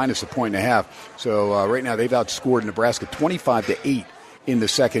 and they're minus a 1.5. So right now they've outscored Nebraska 25-8 in the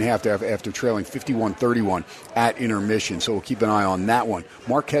second half after trailing 51-31 at intermission. So we'll keep an eye on that one.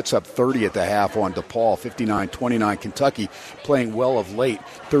 Marquette's up 30 at the half on DePaul, 59-29. Kentucky playing well of late,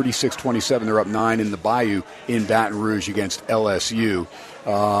 36-27. They're up 9 in the Bayou in Baton Rouge against LSU.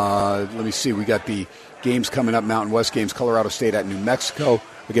 Let me see. We got the games coming up, Mountain West games, Colorado State at New Mexico.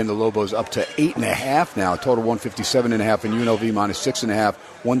 Again, the Lobos up to 8.5 now, total 157.5, and UNLV minus 6.5,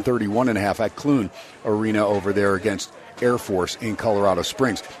 131.5 at Clune Arena over there against Air Force in Colorado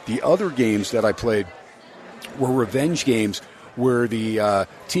Springs. The other games that I played were revenge games where the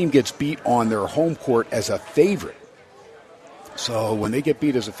team gets beat on their home court as a favorite. So when they get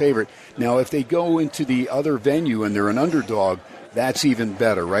beat as a favorite, now if they go into the other venue and they're an underdog, that's even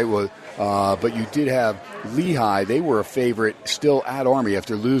better, right? Well, but you did have Lehigh. They were a favorite still at Army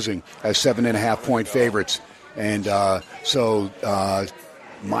after losing as 7.5-point favorites. And so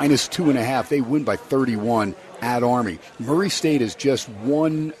minus 2.5, they win by 31 at Army. Murray State is just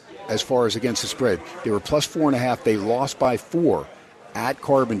one as far as against the spread. They were plus 4.5. They lost by 4 at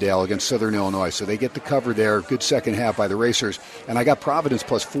Carbondale against Southern Illinois. So they get the cover there. Good second half by the Racers. And I got Providence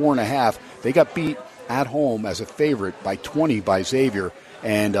plus 4.5. They got beat at home as a favorite by 20 by Xavier.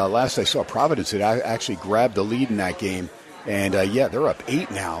 And last I saw, Providence had actually grabbed the lead in that game. And, they're up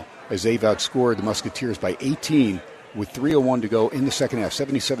 8 now as they've outscored the Musketeers by 18 with 3:01 to go in the second half.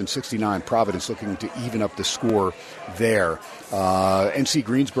 77-69, Providence looking to even up the score there. NC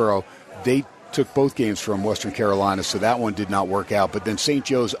Greensboro, they took both games from Western Carolina, so that one did not work out. But then St.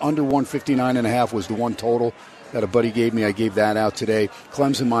 Joe's under 159.5 was the one total that a buddy gave me. I gave that out today.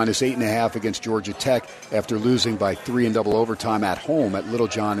 Clemson minus 8.5 against Georgia Tech after losing by 3 in double overtime at home at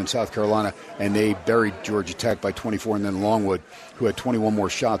Littlejohn in South Carolina, and they buried Georgia Tech by 24. And then Longwood, who had 21 more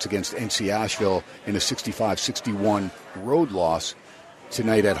shots against NC Asheville in a 65-61 road loss.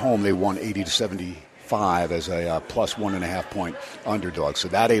 Tonight at home, they won 80-75 as a plus 1.5-point underdog. So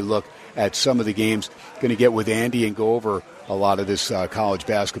that a look at some of the games. Going to get with Andy and go over a lot of this college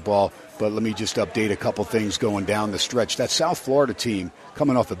basketball. But let me just update a couple things going down the stretch. That South Florida team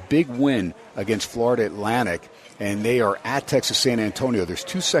coming off a big win against Florida Atlantic, and they are at Texas San Antonio. There's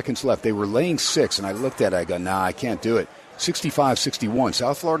 2 seconds left. They were laying 6, and I looked at it. I go, nah, I can't do it. 65-61.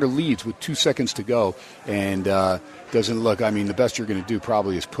 South Florida leads with 2 seconds to go and doesn't look, the best you're going to do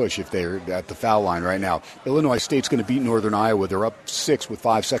probably is push if they're at the foul line right now. Illinois State's going to beat Northern Iowa. They're up 6 with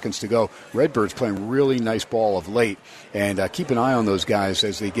 5 seconds to go. Redbirds playing really nice ball of late. And keep an eye on those guys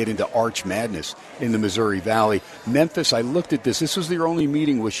as they get into Arch Madness in the Missouri Valley. Memphis, I looked at this. This was their only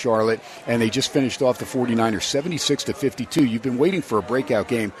meeting with Charlotte, and they just finished off the 49ers 76-52. You've been waiting for a breakout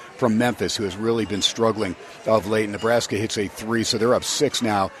game from Memphis, who has really been struggling of late. Nebraska hits a 3, so they're up 6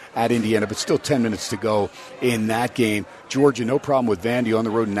 now at Indiana, but still 10 minutes to go in that game. Georgia, no problem with Vandy on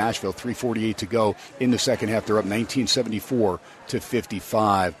the road in Nashville, 3:48 to go in the second half. They're up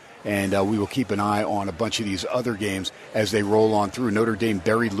 19-74-55. And we will keep an eye on a bunch of these other games as they roll on through. Notre Dame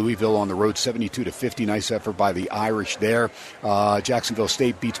buried Louisville on the road, 72-50. Nice effort by the Irish there. Jacksonville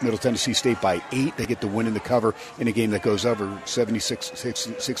State beats Middle Tennessee State by 8. They get the win in the cover in a game that goes over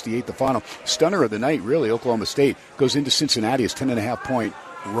 76-68, the final. Stunner of the night, really. Oklahoma State goes into Cincinnati as 10.5-point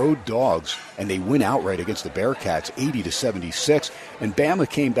road dogs, and they win outright against the Bearcats, 80-76. And Bama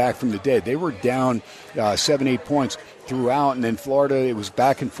came back from the dead. They were down 7-8 points throughout, and then Florida, it was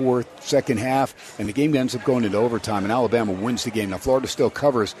back and forth second half, and the game ends up going into overtime, and Alabama wins the game. Now, Florida still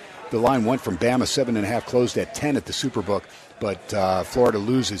covers. The line went from Bama 7.5, closed at 10 at the Superbook, but Florida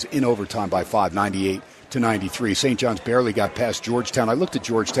loses in overtime by 5, 98-93. St. John's barely got past Georgetown. I looked at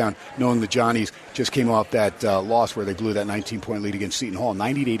Georgetown knowing the Johnnies just came off that loss where they blew that 19-point lead against Seton Hall.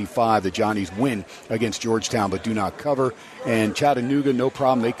 90-85, the Johnnies win against Georgetown but do not cover. And Chattanooga, no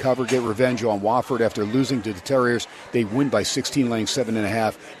problem. They cover, get revenge on Wofford after losing to the Terriers. They win by 16, laying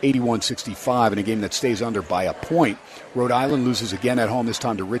 7.5, 81-65 in a game that stays under by a point. Rhode Island loses again at home, this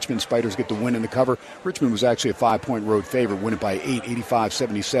time to Richmond. Spiders get the win in the cover. Richmond was actually a 5-point road favorite, win it by 8,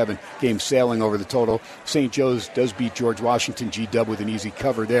 85-77. Game sailing over the total. St. Joe's does beat George Washington, G-Dub with an easy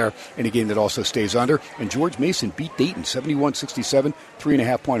cover there in a game that also stays under. And George Mason beat Dayton, 71-67,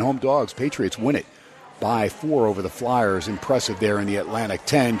 3.5-point home dogs. Patriots win it by 4 over the Flyers. Impressive there in the Atlantic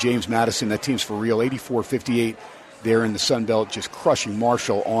 10. James Madison, that team's for real, 84-58. There in the Sun Belt, just crushing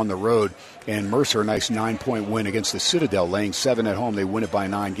Marshall on the road. And Mercer, a nice 9-point win against the Citadel, laying 7 at home. They win it by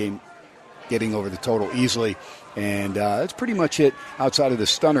 9, game getting over the total easily. And that's pretty much it outside of the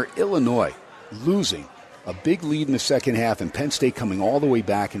stunner. Illinois losing a big lead in the second half, and Penn State coming all the way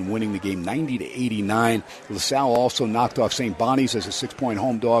back and winning the game 90-89. LaSalle also knocked off St. Bonnie's as a 6-point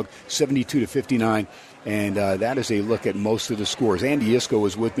home dog, 72-59. And that is a look at most of the scores. Andy Isko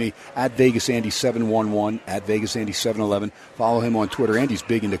was with me at Vegas Andy 711, at Vegas Andy 711. Follow him on Twitter. Andy's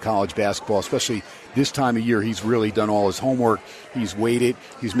big into college basketball, especially this time of year. He's really done all his homework. He's waited.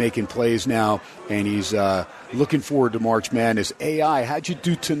 He's making plays now, and he's looking forward to March Madness. AI, how'd you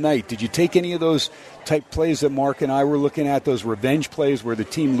do tonight? Did you take any of those type plays that Mark and I were looking at, those revenge plays where the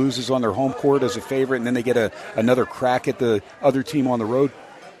team loses on their home court as a favorite and then they get another crack at the other team on the road?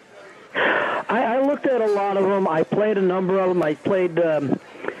 I looked at a lot of them. I played a number of them. I played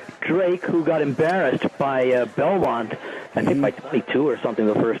Drake, who got embarrassed by Belmont, I think by 22 or something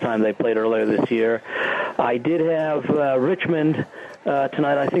the first time they played earlier this year. I did have Richmond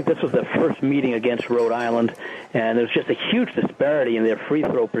tonight. I think this was the first meeting against Rhode Island, and there's just a huge disparity in their free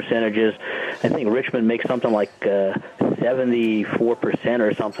throw percentages. I think Richmond makes something like 74%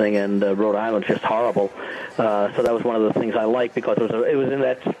 or something, and Rhode Island's just horrible. So that was one of the things I liked, because it was in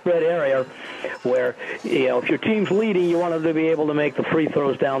that spread area where, if your team's leading, you want them to be able to make the free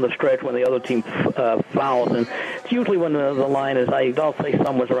throws down the stretch when the other team fouls. And it's usually when the line is, I'll say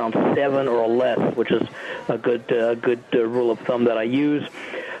somewhere around 7 or less, which is a good rule of thumb that I use.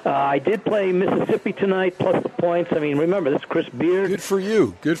 I did play Mississippi tonight, plus the points. I mean, remember, this is Chris Beard. Good for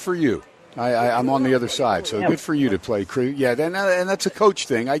you. Good for you. I'm on the other side, so good for you to play. Yeah, and that's a coach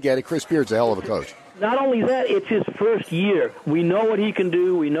thing. I get it. Chris Beard's a hell of a coach. Not only that, it's his first year. We know what he can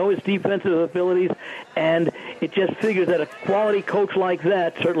do. We know his defensive abilities, and it just figures that a quality coach like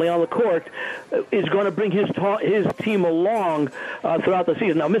that, certainly on the court, is going to bring his team along throughout the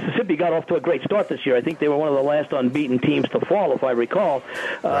season. Now, Mississippi got off to a great start this year. I think they were one of the last unbeaten teams to fall, if I recall.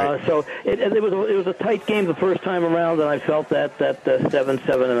 Right. So it was a tight game the first time around, and I felt that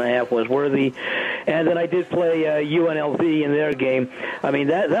 7.5 was worthy. And then I did play UNLV in their game. I mean,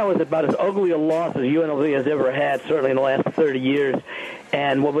 that was about as ugly a loss as UNLV has ever had, certainly in the last 30 years.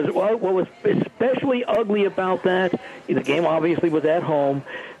 And what was especially ugly about that, the game obviously was at home.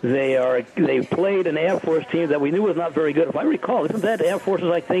 They played an Air Force team that we knew was not very good. If I recall, isn't that Air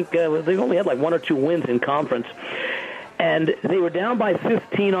Forces? I think they only had like 1 or 2 wins in conference. And they were down by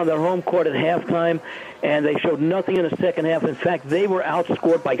 15 on their home court at halftime, and they showed nothing in the second half. In fact, they were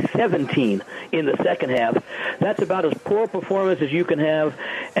outscored by 17 in the second half. That's about as poor a performance as you can have.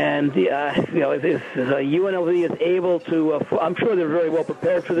 And if UNLV is able to, I'm sure they're very well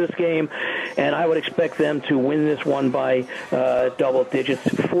prepared for this game, and I would expect them to win this one by double digits.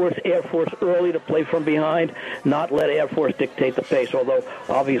 Force Air Force early to play from behind, not let Air Force dictate the pace, although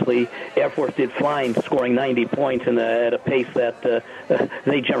obviously Air Force did fine scoring 90 points at a pace that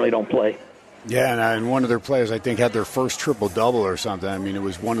they generally don't play. Yeah, and one of their players, I think, had their first triple-double or something. I mean, it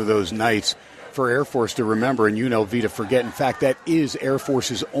was one of those nights for Air Force to remember and UNLV to forget. In fact, that is Air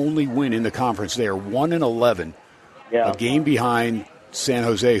Force's only win in the conference. They are 1-11, a game behind San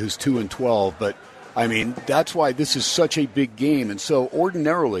Jose, who's 2-12. But, I mean, that's why this is such a big game. And so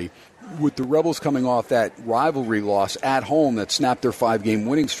ordinarily, with the Rebels coming off that rivalry loss at home that snapped their 5-game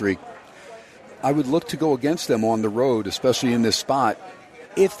winning streak, I would look to go against them on the road, especially in this spot,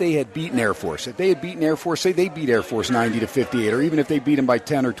 if they had beaten Air Force. If they had beaten Air Force, say they beat Air Force 90-58, or even if they beat them by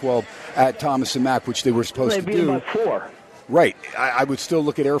 10 or 12 at Thomas and Mack, which they were supposed to do. They beat them by 4. Right. I would still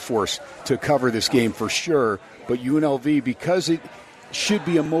look at Air Force to cover this game for sure. But UNLV, because it should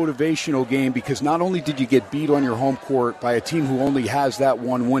be a motivational game, because not only did you get beat on your home court by a team who only has that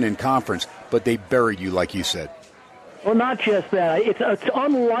one win in conference, but they buried you, like you said. Well, not just that. It's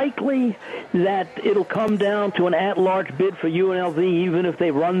unlikely that it'll come down to an at-large bid for UNLV, even if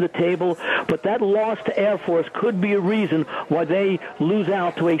they run the table. But that loss to Air Force could be a reason why they lose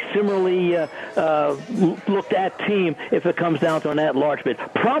out to a similarly looked-at team if it comes down to an at-large bid.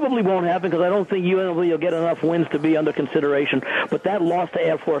 Probably won't happen because I don't think UNLV will get enough wins to be under consideration. But that loss to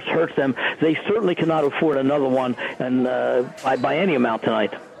Air Force hurts them. They certainly cannot afford another one and by any amount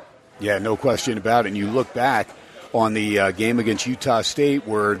tonight. Yeah, no question about it. And you look back on the game against Utah State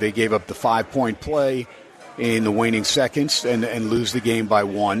where they gave up the 5-point play in the waning seconds and lose the game by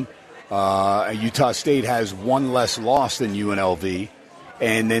 1. Utah State has one less loss than UNLV.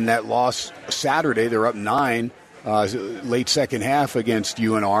 And then that loss Saturday, they're up 9 late second half against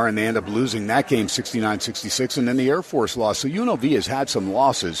UNR, and they end up losing that game 69-66. And then the Air Force loss. So UNLV has had some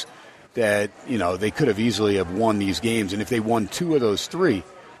losses that, they could have easily have won these games. And if they won 2 of those 3,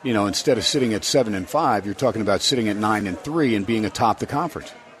 instead of sitting at 7-5, you're talking about sitting at 9-3 and being atop the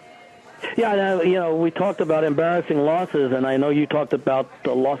conference. Yeah, we talked about embarrassing losses, and I know you talked about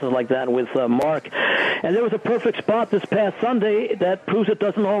losses like that with Mark. And there was a perfect spot this past Sunday that proves it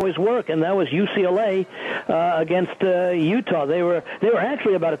doesn't always work, and that was UCLA against Utah. They were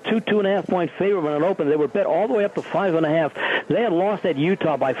actually about a 2.5 point favorite when it opened. They were bet all the way up to 5.5. They had lost at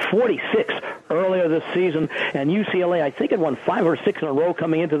Utah by 46 earlier this season, and UCLA, I think, had won 5 or 6 in a row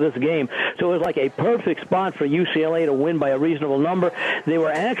coming into this game. So it was like a perfect spot for UCLA to win by a reasonable number. They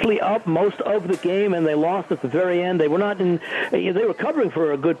were actually up most of the game, and they lost at the very end. They were not in. They were covering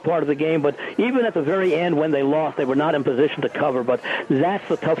for a good part of the game, but even at the very end when they lost, they were not in position to cover. But that's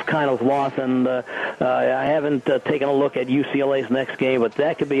the tough kind of loss, and I haven't taken a look at UCLA's next game, but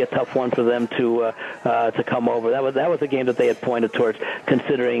that could be a tough one for them to come over. That was a game that they had pointed towards,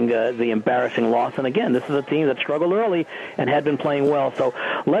 considering the embarrassing loss. And again, this is a team that struggled early and had been playing well. So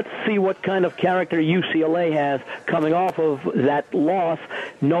let's see what kind of character UCLA has coming off of that loss,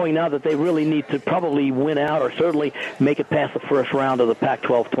 knowing now that they really need to probably win out or certainly make it past the first round of the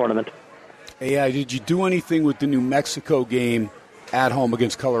Pac-12 tournament. Hey, did you do anything with the New Mexico game at home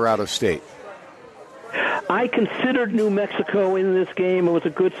against Colorado State? I considered New Mexico in this game. It was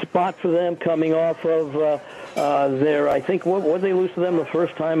a good spot for them coming off of their, I think, what did they lose to them the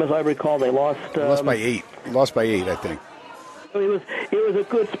first time, as I recall? They lost by 8. Lost by 8, I think. It was a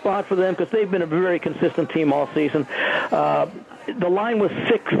good spot for them because they've been a very consistent team all season. The line was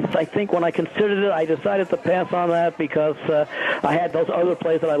 6, I think, when I considered it. I decided to pass on that because I had those other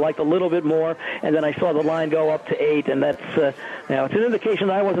plays that I liked a little bit more, and then I saw the line go up to 8, and that's it's an indication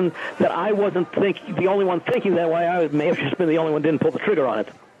that I wasn't the only one thinking that way. I may have just been the only one who didn't pull the trigger on it.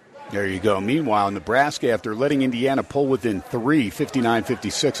 There you go. Meanwhile, Nebraska, after letting Indiana pull within 3,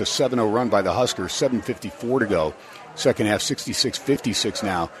 59-56, a 7-0 run by the Huskers, 7:54 to go. Second half, 66-56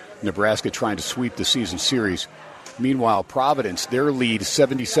 now. Nebraska trying to sweep the season series. Meanwhile, Providence, their lead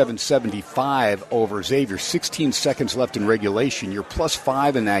 77-75 over Xavier. 16 seconds left in regulation. You're plus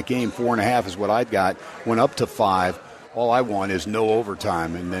 5 in that game. 4.5 is what I've got. Went up to 5. All I want is no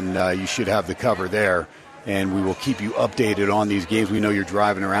overtime, and then you should have the cover there. And we will keep you updated on these games. We know you're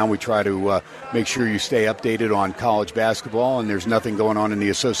driving around. We try to make sure you stay updated on college basketball, and there's nothing going on in the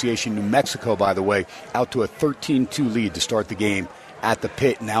association. New Mexico, by the way, out to a 13-2 lead to start the game at the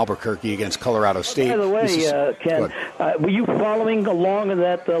Pit in Albuquerque against Colorado State. By the way, Ken, were you following along in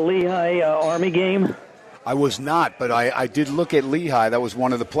that Lehigh Army game? I was not, but I did look at Lehigh. That was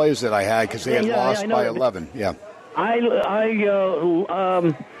one of the plays that I had because they had lost by 11. Yeah. I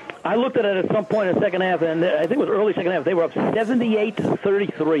looked at it at some point in the second half, and I think it was early second half. They were up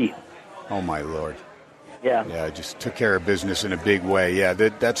 78-33. Oh my Lord! Yeah. Yeah, just took care of business in a big way. Yeah,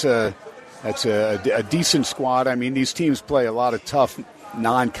 that's a decent squad. I mean, these teams play a lot of tough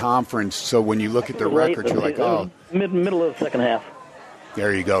non-conference. So when you look at their records, you're like, oh, middle of the second half.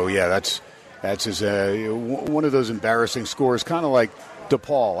 There you go. Yeah, that's one of those embarrassing scores, kind of like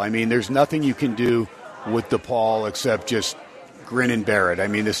DePaul. I mean, there's nothing you can do with DePaul except just grin and bear it. I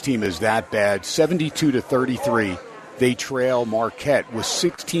mean, this team is that bad. 72-33. They trail Marquette with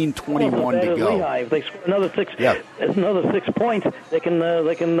 16:21 to go. Lehigh. If they score another 6 points, they can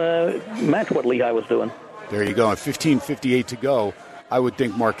match what Lehigh was doing. There you go. And 15:58 to go. I would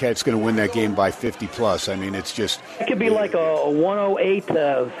think Marquette's going to win that game by 50 plus. I mean, it's just it could be like a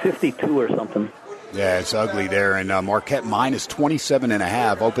 108-52 or something. Yeah, it's ugly there. And Marquette minus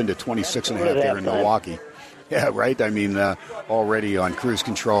 27.5, open to 26.5 there in Milwaukee. Yeah, right. I mean, already on cruise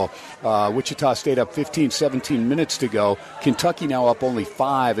control. Wichita State up 17 minutes to go. Kentucky now up only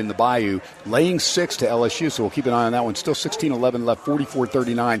 5 in the Bayou, laying 6 to LSU. So we'll keep an eye on that one. Still 16-11 left,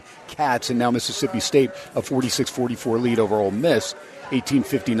 44-39 Cats. And now Mississippi State a 46-44 lead over Ole Miss.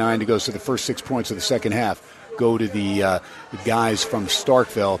 18:59 to go. So the first 6 points of the second half go to the guys from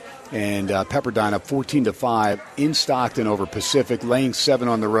Starkville. And Pepperdine up 14-5 in Stockton over Pacific, laying 7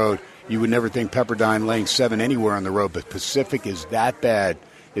 on the road. You would never think Pepperdine laying 7 anywhere on the road, but Pacific is that bad.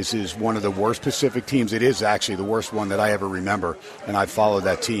 This is one of the worst Pacific teams. It is actually the worst one that I ever remember, and I've followed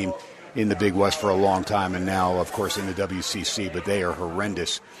that team in the Big West for a long time, and now, of course, in the WCC, but they are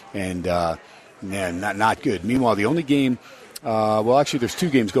horrendous and not good. Meanwhile, the only game, actually there's 2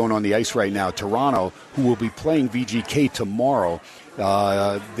 games going on the ice right now. Toronto, who will be playing VGK tomorrow,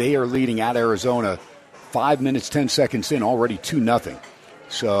 they are leading at Arizona 5 minutes, 10 seconds in, already 2-0.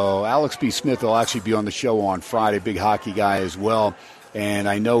 So Alex B. Smith will actually be on the show on Friday, big hockey guy as well. And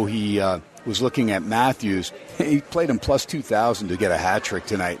I know he was looking at Matthews. He played him plus 2,000 to get a hat trick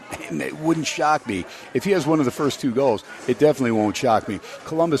tonight. And it wouldn't shock me. If he has one of the first 2 goals, it definitely won't shock me.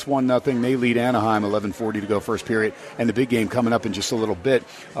 Columbus 1-0. They lead Anaheim 11:40 to go first period. And the big game coming up in just a little bit,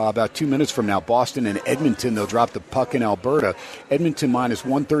 about 2 minutes from now. Boston and Edmonton, they'll drop the puck in Alberta. Edmonton minus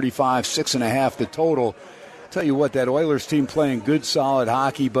 135, 6.5 the total. Tell you what, that Oilers team playing good, solid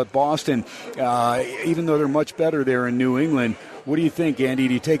hockey, but Boston, even though they're much better there in New England, what do you think, Andy?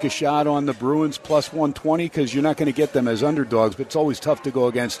 Do you take a shot on the Bruins plus 120? Because you're not going to get them as underdogs, but it's always tough to go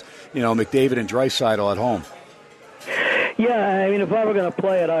against, McDavid and Draisaitl at home. Yeah, I mean, if I were going to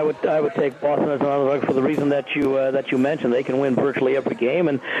play it, I would take Boston as an underdog for the reason that you mentioned. They can win virtually every game,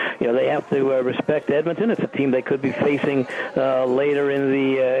 and they have to respect Edmonton. It's a team they could be facing later in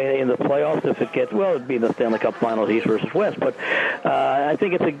the playoffs if it gets it'd be the Stanley Cup Finals, East versus West. But I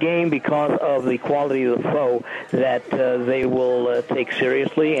think it's a game because of the quality of the foe that they will take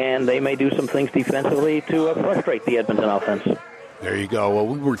seriously, and they may do some things defensively to frustrate the Edmonton offense. There you go. Well,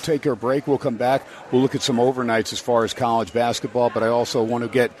 we will take our break. We'll come back. We'll look at some overnights as far as college basketball, but I also want to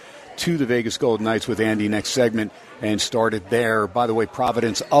get to the Vegas Golden Knights with Andy next segment and start it there. By the way,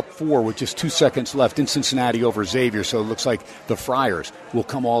 Providence up 4 with just 2 seconds left in Cincinnati over Xavier, so it looks like the Friars will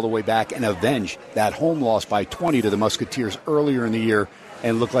come all the way back and avenge that home loss by 20 to the Musketeers earlier in the year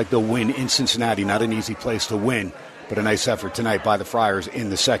and look like they'll win in Cincinnati. Not an easy place to win, but a nice effort tonight by the Friars in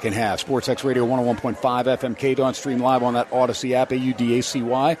the second half. SportsXradio 101.5 FM KDON, stream live on that Odyssey app,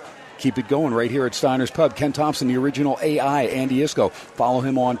 AUDACY. Keep it going right here at Steiners Pub. Ken Thompson, the original AI, Andy Iskoe. Follow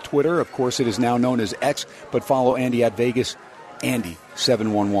him on Twitter. Of course, it is now known as X, but follow Andy at Vegas Andy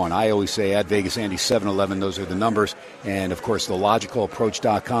 711. I always say at Vegas Andy 711. Those are the numbers. And, of course,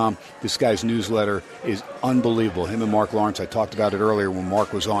 thelogicalapproach.com. This guy's newsletter is unbelievable. Him and Mark Lawrence, I talked about it earlier when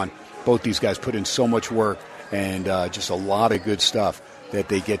Mark was on. Both these guys put in so much work. And just a lot of good stuff that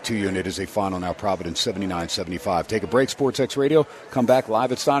they get to you, and it is a final now, Providence 79-75. Take a break, SportsX Radio. Come back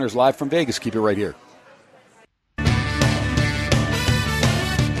live at Steiners, live from Vegas. Keep it right here.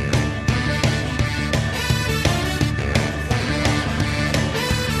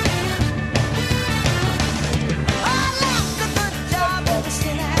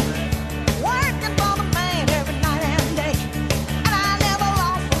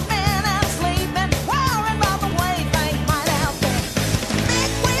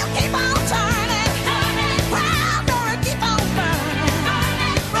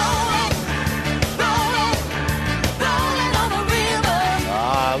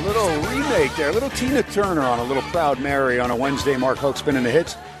 there. A little Tina Turner on a little Proud Mary on a Wednesday. Mark Hoke spinning the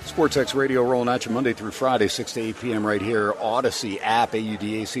hits. Sportsxradio rolling at you Monday through Friday, 6 to 8 p.m. right here. Odyssey app,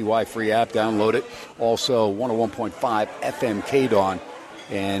 AUDACY, free app. Download it. Also, 101.5 FM KDAWN.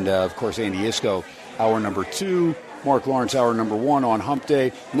 And, of course, Andy Iskoe, hour number 2. Mark Lawrence, hour number 1 on Hump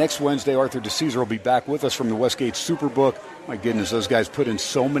Day. Next Wednesday, Arthur DeCesar will be back with us from the Westgate Superbook. My goodness, those guys put in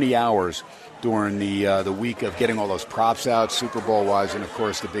so many hours during the week of getting all those props out, Super Bowl-wise, and, of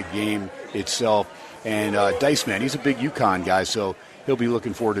course, the big game itself. And Dice Man, he's a big UConn guy, so he'll be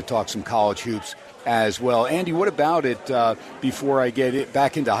looking forward to talk some college hoops as well. Andy, what about it before I get it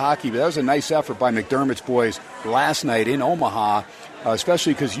back into hockey? But that was a nice effort by McDermott's boys last night in Omaha,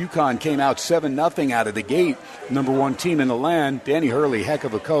 especially because UConn came out 7-0 out of the gate, number 1 team in the land. Danny Hurley, heck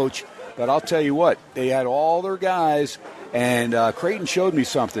of a coach. But I'll tell you what, they had all their guys, and Creighton showed me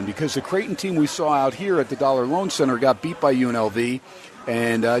something, because the Creighton team we saw out here at the Dollar Loan Center got beat by UNLV,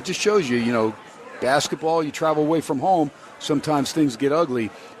 and it just shows you, basketball, you travel away from home, sometimes things get ugly,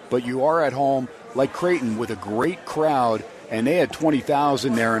 but you are at home like Creighton with a great crowd, and they had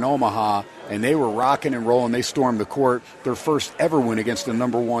 20,000 there in Omaha, and they were rocking and rolling. They stormed the court, their first ever win against the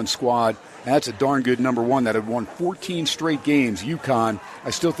number 1 squad. And that's a darn good number 1 that had won 14 straight games. UConn, I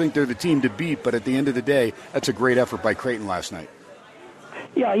still think they're the team to beat, but at the end of the day, that's a great effort by Creighton last night.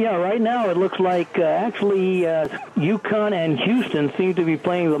 Yeah. Right now it looks like UConn and Houston seem to be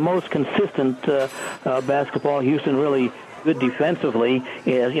playing the most consistent basketball. Houston really good defensively,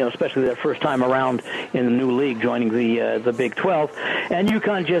 especially their first time around in the new league, joining the Big 12, and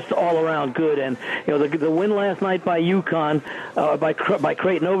UConn just all around good. And the win last night by UConn, by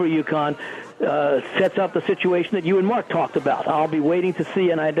Creighton over UConn, sets up the situation that you and Mark talked about. I'll be waiting to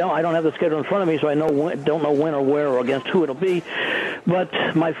see, and I don't have the schedule in front of me, so I don't know when or where or against who it'll be. But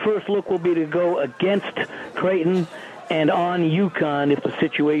my first look will be to go against Creighton and on UConn if the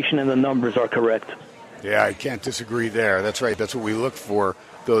situation and the numbers are correct. Yeah, I can't disagree there. That's right. That's what we look for,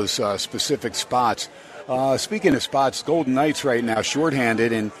 those specific spots. Speaking of spots, Golden Knights right now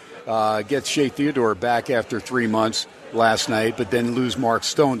shorthanded and gets Shea Theodore back after 3 months last night, but then lose Mark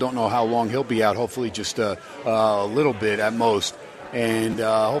Stone. Don't know how long he'll be out. Hopefully just a little bit at most. And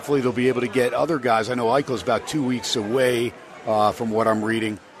hopefully they'll be able to get other guys. I know Eichel's about 2 weeks away from what I'm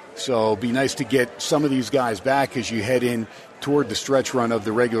reading. So it'd be nice to get some of these guys back as you head in toward the stretch run of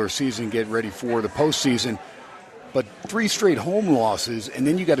the regular season, get ready for the postseason. But 3 straight home losses, and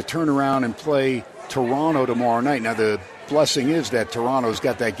then you got to turn around and play Toronto tomorrow night. Now, the blessing is that Toronto's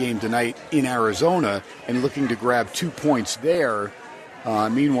got that game tonight in Arizona and looking to grab 2 points there.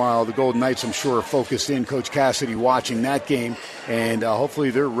 Meanwhile, the Golden Knights, I'm sure, are focused in. Coach Cassidy watching that game, and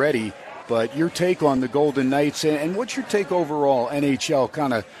hopefully they're ready. But your take on the Golden Knights, and what's your take overall, NHL,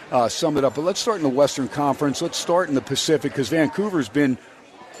 kind of sum it up. But let's start in the Western Conference. Let's start in the Pacific, because Vancouver's been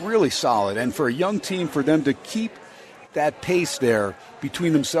really solid. And for a young team, for them to keep that pace there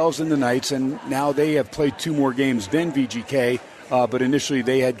between themselves and the Knights, and now they have played 2 more games than VGK, but initially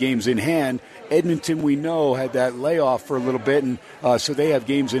they had games in hand. Edmonton, we know, had that layoff for a little bit, and so they have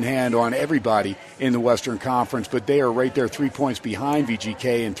games in hand on everybody in the Western Conference, but they are right there 3 points behind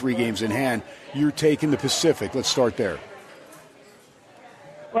VGK and 3 games in hand. You're taking the Pacific. Let's start there.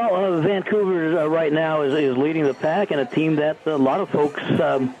 Well, Vancouver right now is leading the pack, and a team that a lot of folks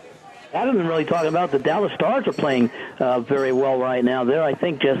haven't been really talking about. The Dallas Stars are playing very well right now. They're, I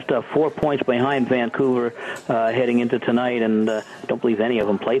think, just 4 points behind Vancouver heading into tonight, and I don't believe any of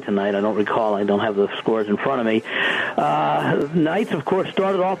them played tonight. I don't recall. I don't have the scores in front of me. Knights, of course,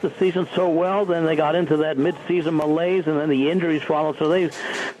 started off the season so well, then they got into that mid-season malaise, and then the injuries followed. So they've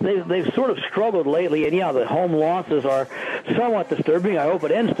sort of struggled lately, and yeah, the home losses are somewhat disturbing. I hope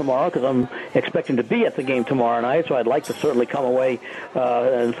it ends tomorrow, because I'm expecting to be at the game tomorrow night, so I'd like to certainly come away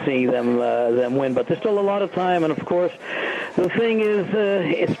and see them win, but there's still a lot of time. And of course, the thing is,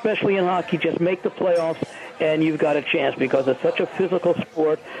 especially in hockey, just make the playoffs and you've got a chance, because it's such a physical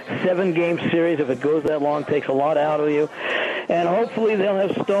sport. 7-game series, if it goes that long, takes a lot out of you. And hopefully they'll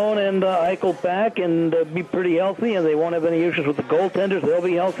have Stone and Eichel back and be pretty healthy, and they won't have any issues with the goaltenders. They'll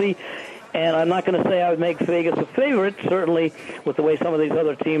be healthy. And I'm not going to say I would make Vegas a favorite, certainly with the way some of these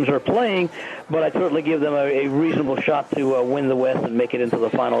other teams are playing, but I'd certainly give them a reasonable shot to win the West and make it into the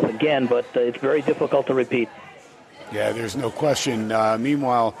finals again, but it's very difficult to repeat. Yeah, there's no question.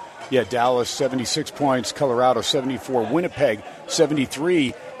 Meanwhile, Dallas 76 points, Colorado 74, Winnipeg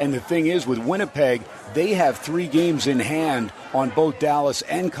 73. And the thing is, with Winnipeg, they have 3 games in hand on both Dallas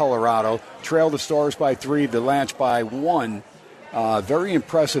and Colorado, trail the Stars by 3, the Lance by 1. Very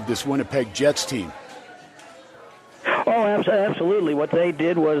impressive, this Winnipeg Jets team. Oh, absolutely. What they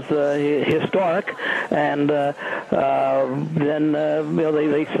did was historic, and then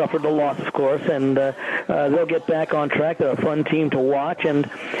they suffered the loss, of course, and they'll get back on track. They're a fun team to watch, and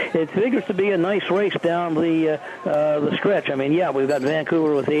it figures to be a nice race down the stretch. I mean, we've got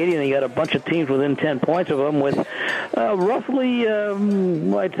Vancouver with 80, and you got a bunch of teams within 10 points of them with roughly,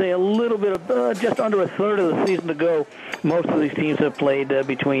 I'd say, a little bit of just under a third of the season to go. Most of these teams have played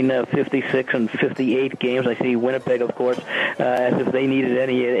between 56 and 58 games. I see Winnipeg, of course, as if they needed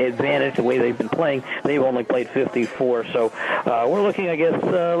any advantage the way they've been playing. They've only played 54. So we're looking, I guess,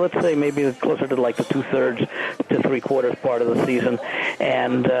 let's say maybe closer to like the 2/3 to 3/4 part of the season.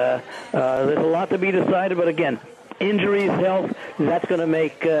 And there's a lot to be decided, but again, injuries, health, that's going to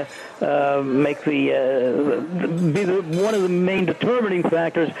make be one of the main determining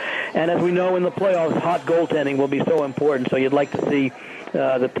factors. And as we know in the playoffs, hot goaltending will be so important. So you'd like to see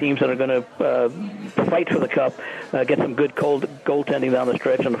the teams that are going to fight for the cup get some good goaltending down the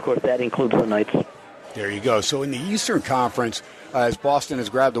stretch, and of course that includes the Knights. There you go. So in the Eastern Conference, as Boston has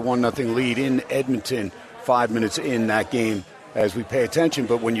grabbed a 1-0 lead in Edmonton 5 minutes in that game as we pay attention,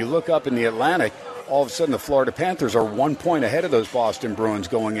 but when you look up in the Atlantic, all of a sudden the Florida Panthers are 1 point ahead of those Boston Bruins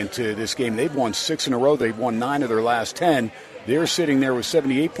going into this game. They've won 6 in a row. They've won 9 of their last 10. They're sitting there with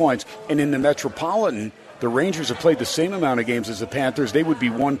 78 points. And in the Metropolitan, the Rangers have played the same amount of games as the Panthers. They would be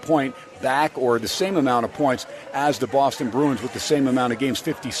 1 point back or the same amount of points as the Boston Bruins with the same amount of games,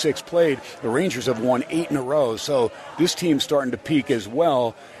 56 played. The Rangers have won 8 in a row. So this team's starting to peak as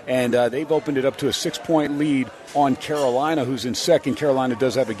well. And they've opened it up to a 6-point lead on Carolina, who's in second. Carolina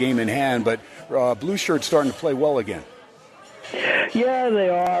does have a game in hand, but Blue Shirts starting to play well again. Yeah, they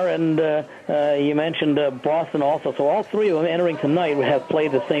are, and you mentioned Boston also. So all three of them entering tonight have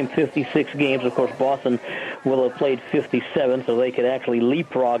played the same 56 games. Of course, Boston will have played 57, so they could actually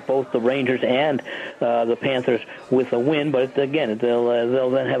leapfrog both the Rangers and the Panthers with a win. But again, they'll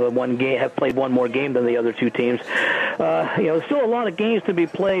then have played one more game than the other two teams. There's still a lot of games to be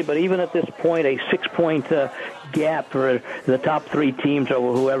played, but even at this point, a 6-point gap for the top three teams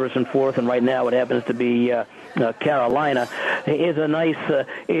over whoever's in fourth, and right now it happens to be Carolina, is a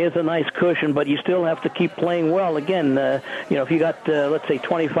nice cushion, but you still have to keep playing well. Again, if you got let's say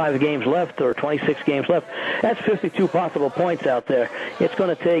 25 games left or 26 games left, that's 52 possible points out there. It's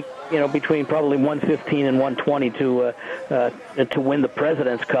going to take between probably 115 and 120 to win the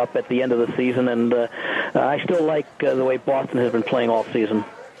President's Cup at the end of the season, and I still like the way Boston has been playing all season.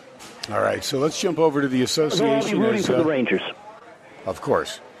 All right, so let's jump over to the association. I'll be rooting for the Rangers. Of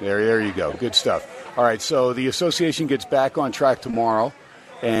course. There you go. Good stuff. All right, so the association gets back on track tomorrow,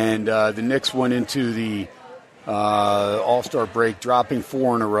 and the Knicks went into the All-Star break, dropping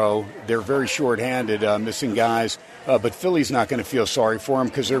 4 in a row. They're very short-handed, missing guys, but Philly's not going to feel sorry for them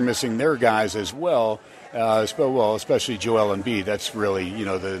because they're missing their guys as well, especially Joel Embiid. That's really,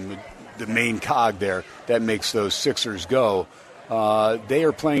 the main cog there that makes those Sixers go. They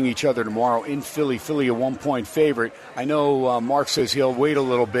are playing each other tomorrow in Philly. Philly a 1-point favorite. I know Mark says he'll wait a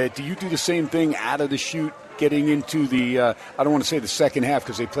little bit. Do you do the same thing out of the chute, getting into the, I don't want to say the second half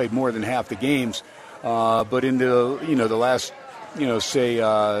because they played more than half the games, but in the, the last, the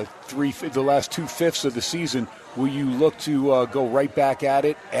last 2/5 of the season, will you look to go right back at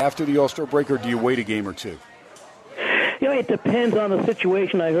it after the All-Star break, or do you wait a game or two? It depends on the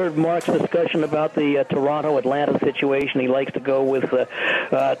situation. I heard Mark's discussion about the Toronto-Atlanta situation. He likes to go with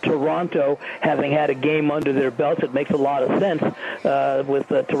Toronto having had a game under their belts. It makes a lot of sense with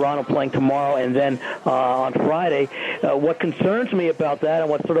Toronto playing tomorrow and then on Friday. What concerns me about that and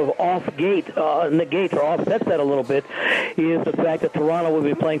what sort of negates or offsets that a little bit is the fact that Toronto will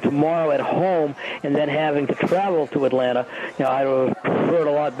be playing tomorrow at home and then having to travel to Atlanta. I would have preferred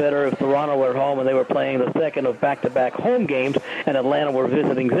a lot better if Toronto were at home and they were playing the second of back-to-back home games, and Atlanta were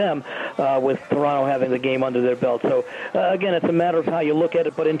visiting them with Toronto having the game under their belt. So, again, it's a matter of how you look at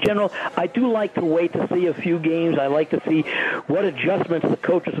it. But in general, I do like to wait to see a few games. I like to see what adjustments the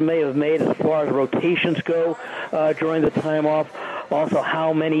coaches may have made as far as rotations go during the time off. Also,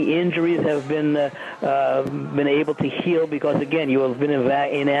 how many injuries have been able to heal, because, again, you have been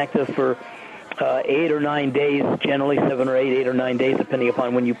inactive for 8 or 9 days, generally 7 or 8 or 9 days, depending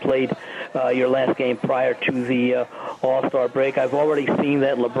upon when you played your last game prior to the All-Star break. I've already seen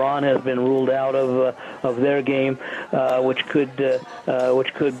that LeBron has been ruled out of their game, which could be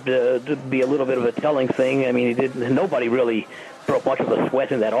a little bit of a telling thing. I mean, nobody really broke much of a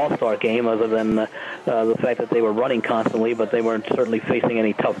sweat in that All-Star game, other than the fact that they were running constantly, but they weren't certainly facing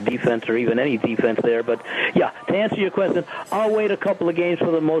any tough defense or even any defense there. But, yeah, to answer your question, I'll wait a couple of games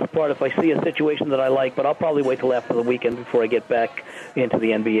for the most part if I see a situation that I like, but I'll probably wait till after the weekend before I get back into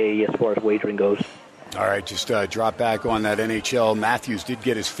the NBA as far as wagering goes. All right, just drop back on that NHL. Matthews did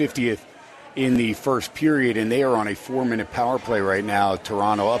get his 50th in the first period, and they are on a 4-minute power play right now.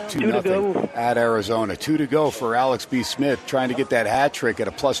 Toronto up 2-0 at Arizona. 2 to go for Alex B. Smith, trying to get that hat trick at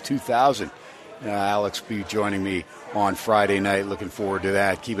a plus 2,000. Alex B. joining me on Friday night. Looking forward to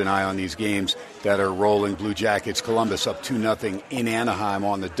that. Keep an eye on these games that are rolling. Blue Jackets, Columbus up 2-0 in Anaheim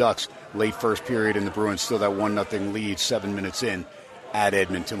on the Ducks. Late first period, and the Bruins still that 1-0 lead 7 minutes in at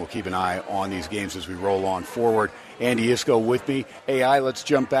Edmonton. We'll keep an eye on these games as we roll on forward. Andy Iskoe with me. AI, let's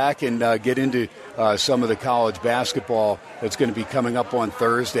jump back and get into some of the college basketball that's going to be coming up on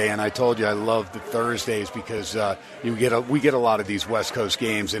Thursday. And I told you I love the Thursdays because we get a lot of these West Coast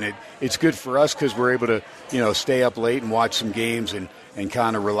games, and it's good for us because we're able to stay up late and watch some games and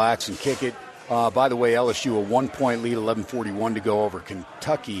kind of relax and kick it. By the way, LSU a 1-point lead, 11:41 to go over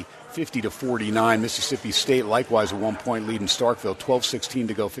Kentucky. 50-49. Mississippi State likewise a 1-point lead in Starkville. 12:16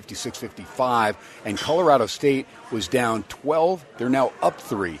 to go, 56-55. And Colorado State was down 12. They're now up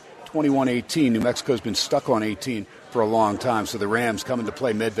 3, 21-18. New Mexico's been stuck on 18 for a long time. So the Rams coming to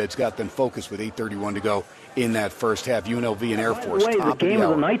play. Medved's got them focused with 8:31 to go in that first half. UNLV and Air Force. By the way, the game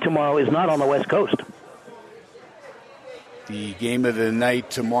of the night tomorrow is not on the West Coast. The game of the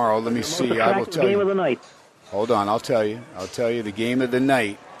night tomorrow. Let me see. I will tell you. Game of the night. Hold on. I'll tell you. The game of the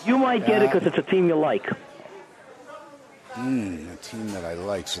night. You might get it because it's a team you like. A team that I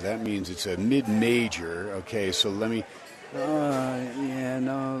like. So that means it's a mid-major. Okay, so let me...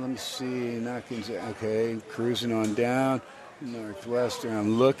 let me see. Okay, cruising on down. Northwestern.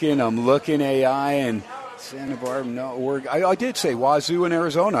 I'm looking, AI, and Santa Barbara. No, I did say Wazoo and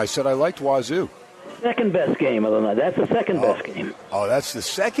Arizona. I said I liked Wazoo. Second best game of the night. That's the second best game. Oh, that's the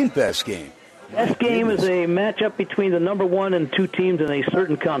second best game. Best game is a matchup between the number 1 and 2 teams in a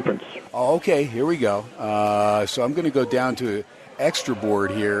certain conference. Oh, okay, here we go. So I'm going to go down to extra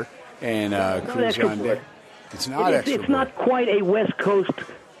board here and cruise on down. It's not extra board. It's not quite a West Coast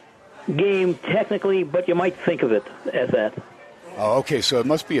game technically, but you might think of it as that. Oh, okay, so it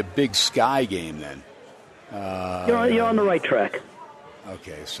must be a Big Sky game then. You're on the right track.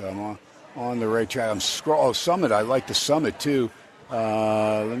 Okay, so I'm on the right track. Summit. I like the Summit too.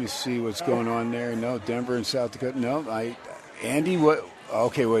 Let me see what's going on there. No, Denver and South Dakota. No, Andy, what?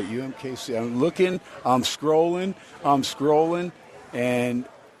 Okay, wait, UMKC. I'm looking. I'm scrolling, and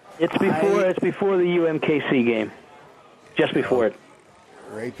it's before the UMKC game. Just before it.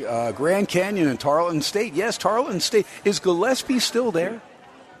 Right, Grand Canyon and Tarleton State. Yes, Tarleton State. Is Gillespie still there?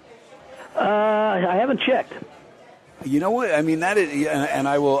 I haven't checked. You know what? I mean, that is, and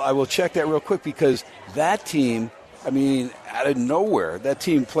I will check that real quick because that team. I mean, out of nowhere, that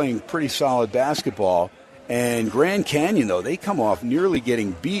team playing pretty solid basketball. And Grand Canyon, though, they come off nearly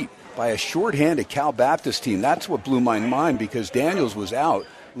getting beat by a shorthanded Cal Baptist team. That's what blew my mind because Daniels was out,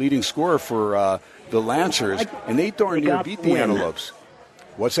 leading scorer for the Lancers, and they darn near beat the Antelopes.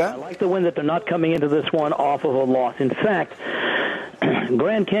 What's that? I like the win that they're not coming into this one off of a loss. In fact,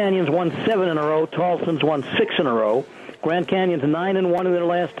 Grand Canyon's won 7 in a row. Tarleton's won 6 in a row. Grand Canyon's 9-1 in their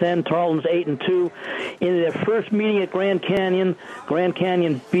last 10. Tarleton's 8-2. In their first meeting at Grand Canyon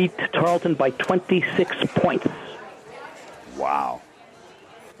beat Tarleton by 26 points. Wow.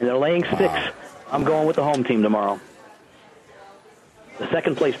 And they're laying 6. I'm going with the home team tomorrow. The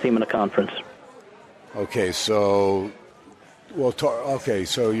second place team in the conference. Okay, so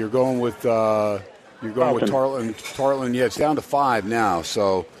so you're going with Tarleton. Tarleton, yeah, it's down to 5 now.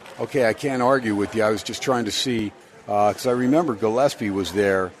 So okay, I can't argue with you. I was just trying to see. Because I remember Gillespie was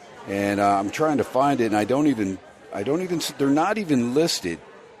there, and I'm trying to find it, and I don't even. They're not even listed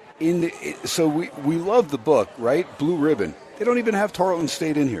in the. So we love the book, right? Blue Ribbon. They don't even have Tarleton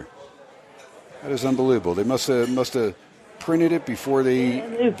State in here. That is unbelievable. They must have printed it before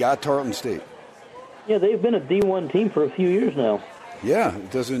they got Tarleton State. Yeah, they've been a D1 team for a few years now. Yeah,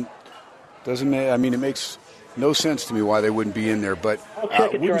 it doesn't. I mean, it makes no sense to me why they wouldn't be in there. But I'll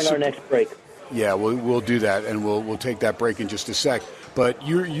check it during our next break. Yeah, we'll do that, and we'll take that break in just a sec. But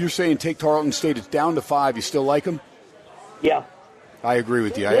you're saying take Tarleton State. It's down to 5. You still like them? Yeah, I agree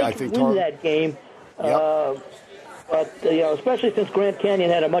with you. I think win that game. Yep. But especially since Grand Canyon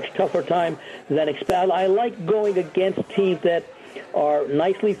had a much tougher time than expected. I like going against teams that are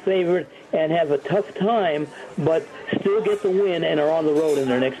nicely favored and have a tough time, but still get the win and are on the road in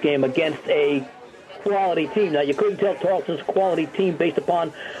their next game against a quality team. Now, you couldn't tell Tarleton's quality team based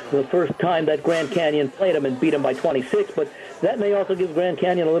upon the first time that Grand Canyon played them and beat them by 26, but that may also give Grand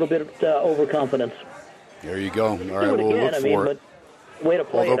Canyon a little bit of overconfidence. There you go. All right, we'll look for it. But way to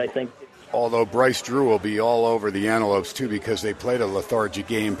play it, I think. Although Bryce Drew will be all over the Antelopes, too, because they played a lethargic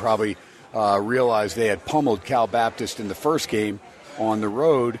game, probably realized they had pummeled Cal Baptist in the first game on the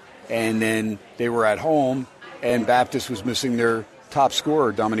road, and then they were at home, and Baptist was missing their top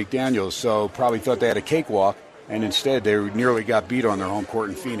scorer, Dominique Daniels, so probably thought they had a cakewalk, and instead they nearly got beat on their home court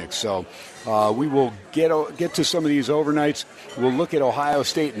in Phoenix. So we will get to some of these overnights. We'll look at Ohio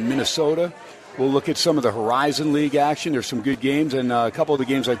State and Minnesota. We'll look at some of the Horizon League action. There's some good games, and a couple of the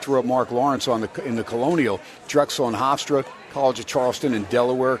games I threw up Mark Lawrence on in the Colonial. Drexel and Hofstra, College of Charleston and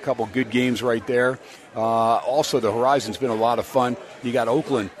Delaware, a couple good games right there. Also, the Horizon's been a lot of fun. You got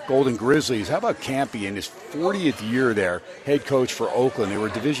Oakland, Golden Grizzlies. How about Campy in his 40th year there, head coach for Oakland? They were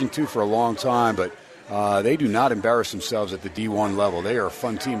Division II for a long time, but they do not embarrass themselves at the D1 level. They are a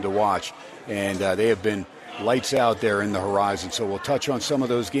fun team to watch, and they have been lights out there in the Horizon. So we'll touch on some of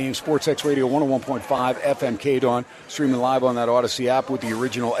those games. SportsX Radio 101.5 FM KDON, streaming live on that Odyssey app with the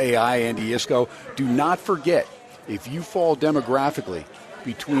original AI, Andy Iskoe. Do not forget, if you fall demographically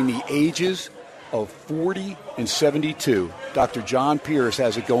between the ages of 40 and 72, Dr. John Pierce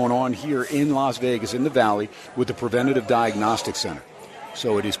has it going on here in Las Vegas in the Valley with the Preventative Diagnostic Center.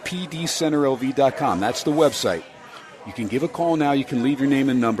 So it is pdcenterlv.com. That's the website. You can give a call now. You can leave your name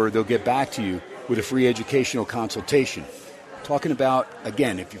and number. They'll get back to you with a free educational consultation. Talking about,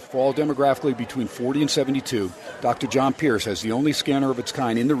 again, if you fall demographically between 40 and 72, Dr. John Pierce has the only scanner of its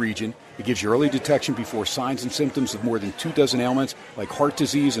kind in the region. It gives you early detection before signs and symptoms of more than 24 ailments like heart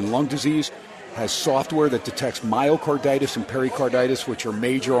disease and lung disease. Has software that detects myocarditis and pericarditis, which are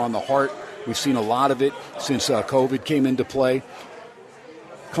major on the heart. We've seen a lot of it since COVID came into play.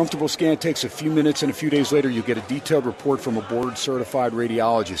 Comfortable scan takes a few minutes, and a few days later you get a detailed report from a board-certified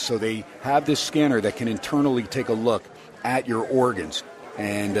radiologist. So they have this scanner that can internally take a look at your organs.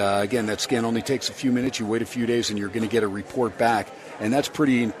 And again, that scan only takes a few minutes. You wait a few days, and you're going to get a report back. And that's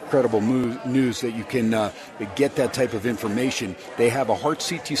pretty incredible news that you can get that type of information. They have a heart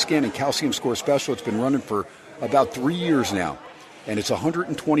CT scan and calcium score special. It's been running for about 3 years now. And it's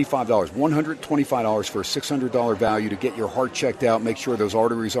 $125 for a $600 value to get your heart checked out, make sure those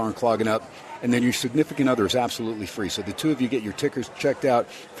arteries aren't clogging up. And then your significant other is absolutely free. So the two of you get your tickers checked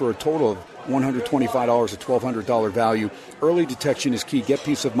out for a total of $125, a $1,200 value. Early detection is key. Get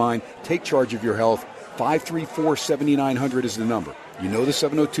peace of mind. Take charge of your health. 534-7900 is the number. You know the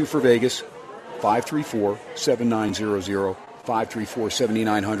 702 for Vegas. 534-7900.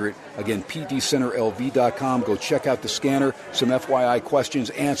 534-7900. Again, pdcenterlv.com. Go check out the scanner. Some FYI questions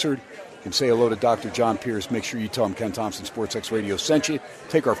answered. And say hello to Dr. John Pierce. Make sure you tell him Ken Thompson, SportsX Radio sent you.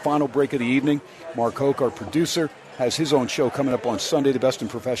 Take our final break of the evening. Mark Hoke, our producer, has his own show coming up on Sunday, The Best in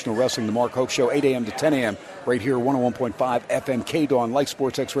Professional Wrestling, The Mark Hoke Show, 8 a.m. to 10 a.m. right here, 101.5 FM KDON, like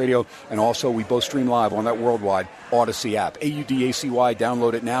SportsX Radio. And also, we both stream live on that worldwide Odyssey app. AUDACY,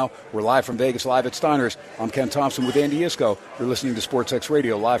 download it now. We're live from Vegas, live at Steiners. I'm Ken Thompson with Andy Iskoe. You're listening to SportsX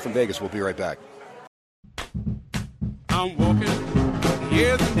Radio, live from Vegas. We'll be right back. I'm walking,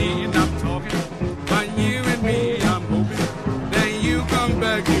 yes indeed, I'm talking. But you and me, I'm hoping that you come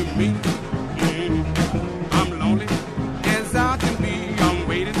back to me. I'm lonely as I can be. I'm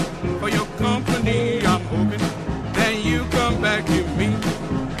waiting for your company. I'm hoping that you come back to me.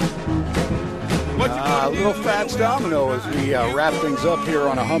 Little Fats Domino as we wrap things up here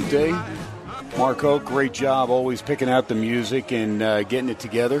on a hump day. Mark Hoke, great job always picking out the music and getting it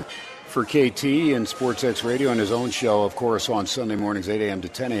together for KT and SportsX Radio and his own show, of course, on Sunday mornings, 8 a.m. to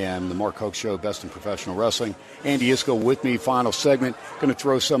 10 a.m., the Mark Hoke Show, Best in Professional Wrestling. Andy Iskoe with me, final segment. Going to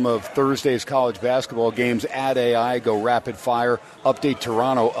throw some of Thursday's college basketball games at AI, go rapid fire. Update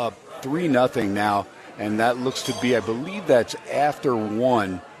Toronto up 3-0 now, and that looks to be, I believe that's after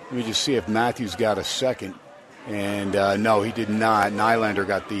one. Let me just see if Matthews got a second. And no, he did not. Nylander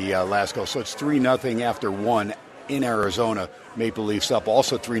got the last goal. So it's 3-0 after one in Arizona. Maple Leafs up.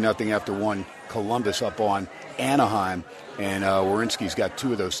 Also 3-0 after one. Columbus up on Anaheim. And Werenski's got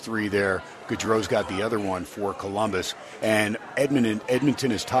two of those three there. Gaudreau's got the other one for Columbus. And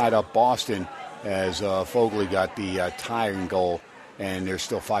Edmonton is tied up Boston as Fogley got the tying goal. And there's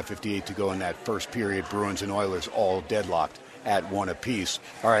still 5:58 to go in that first period. Bruins and Oilers all deadlocked at one apiece.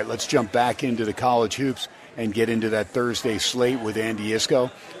 All right, let's jump back into the college hoops and get into that Thursday slate with Andy Iskoe.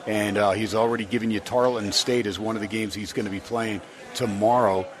 And he's already given you Tarleton State as one of the games he's going to be playing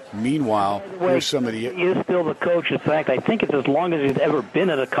tomorrow. Meanwhile, here's some of the... He is still the coach. In fact, I think it's as long as he's ever been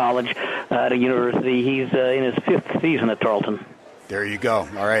at a college, at a university. He's in his fifth season at Tarleton. There you go.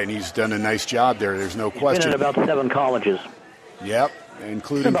 All right, and he's done a nice job there. There's no question. He's been at about 7 colleges. Yep,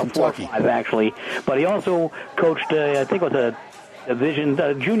 including about Kentucky. 4 or 5, actually. But he also coached, I think it was a division,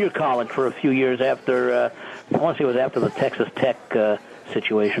 junior college for a few years after, I want to say it was after the Texas Tech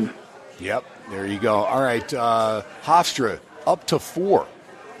situation. Yep, there you go. All right, Hofstra up to 4.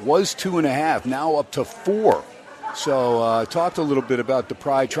 Was 2.5, now up to 4. So talked a little bit about the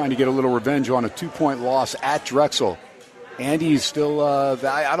Pride trying to get a little revenge on a 2-point loss at Drexel Andy's still,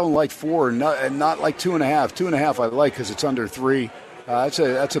 I don't like 4, not like 2.5. 2.5 I like because it's under 3. That's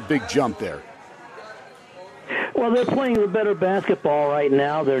a big jump there. Well, they're playing the better basketball right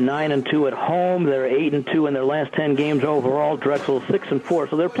now. They're 9-2 at home. They're 8-2 in their last 10 games overall. Drexel's 6-4,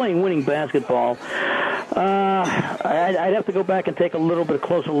 so they're playing winning basketball. I'd have to go back and take a little bit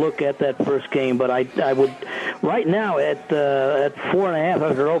closer look at that first game, but I would right now at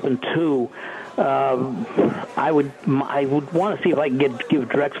 4.5 after open 2. I would want to see if I can give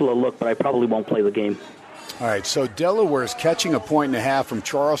Drexel a look, but I probably won't play the game. All right, so Delaware's catching a 1.5 from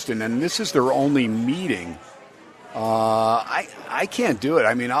Charleston, and this is their only meeting. I can't do it.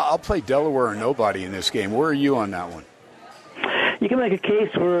 I mean, I'll play Delaware or nobody in this game. Where are you on that one? You can make a case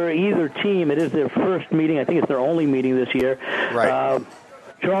for either team. It is their first meeting. I think it's their only meeting this year. Right.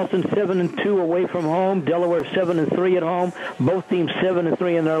 Charleston 7-2 away from home. Delaware 7-3 at home. Both teams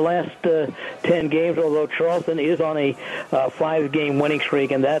 7-3 in their last 10 games. Although Charleston is on a 5-game winning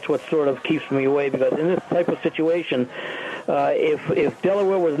streak, and that's what sort of keeps me away. Because in this type of situation, if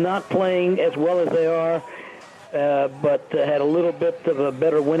Delaware was not playing as well as they are, but had a little bit of a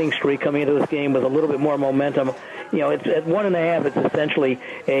better winning streak coming into this game with a little bit more momentum, it's at 1.5. It's essentially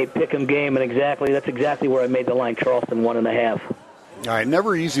a pick'em game, and that's exactly where I made the line. Charleston 1.5. All right,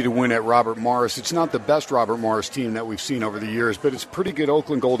 never easy to win at Robert Morris. It's not the best Robert Morris team that we've seen over the years, but it's a pretty good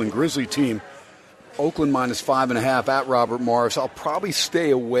Oakland Golden Grizzly team. Oakland minus 5.5 at Robert Morris. I'll probably stay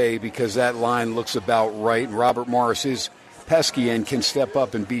away because that line looks about right, and Robert Morris is pesky and can step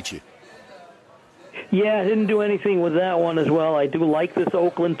up and beat you. Yeah, I didn't do anything with that one as well. I do like this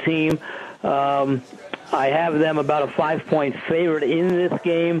Oakland team. I have them about a 5-point favorite in this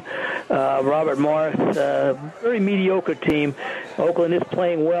game. Robert Morris, very mediocre team. Oakland is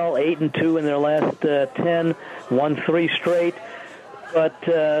playing well, 8-2 in their last 10, won 3 straight. But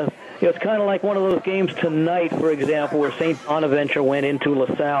it's kind of like one of those games tonight, for example, where St. Bonaventure went into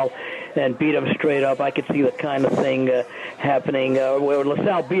LaSalle and beat them straight up. I could see the kind of thing happening where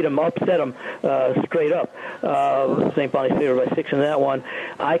LaSalle beat them, upset them straight up. St. Bonnie's favored by 6 in that one.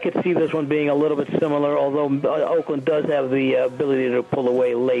 I could see this one being a little bit similar, although Oakland does have the ability to pull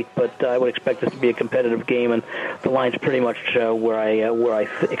away late, but I would expect this to be a competitive game, and the line's pretty much where I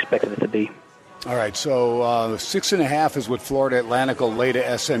expected it to be. All right, so 6.5 is what Florida Atlantic will lay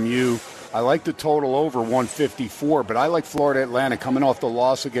to SMU. I like the total over 154, but I like Florida Atlantic coming off the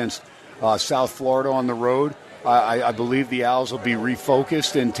loss against South Florida on the road. I believe the Owls will be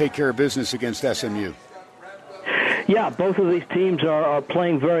refocused and take care of business against SMU. Yeah, both of these teams are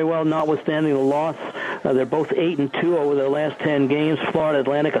playing very well, notwithstanding the loss. They're both 8-2 over their last 10 games. Florida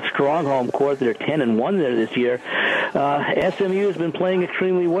Atlantic, a strong home court. They're 10-1 there this year. SMU has been playing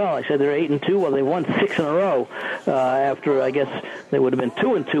extremely well. I said they're 8-2. Well, they won 6 in a row after, I guess, they would have been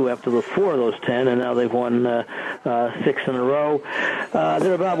 2-2 after the 4 of those 10, and now they've won 6 in a row.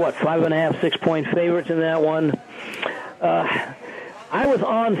 They're about, 5.5, 6-point favorites in that one. I was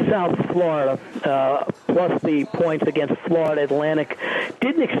on South Florida, plus the points against Florida Atlantic.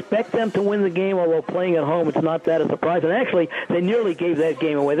 Didn't expect them to win the game, although playing at home, it's not that a surprise. And actually, they nearly gave that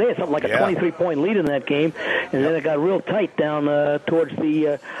game away. They had something like a 23-point lead in that game, and then it got real tight down towards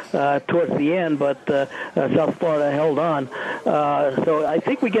the end, but South Florida held on. So I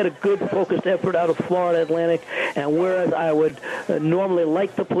think we get a good focused effort out of Florida Atlantic, and whereas I would normally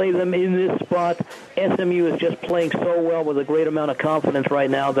like to play them in this spot, SMU is just playing so well with a great amount of confidence right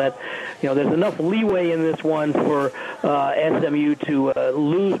now that there's enough leeway in this one for SMU to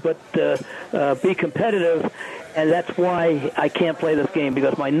lose but be competitive, and that's why I can't play this game,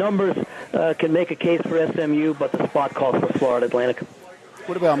 because my numbers can make a case for SMU, but the spot calls for Florida Atlantic.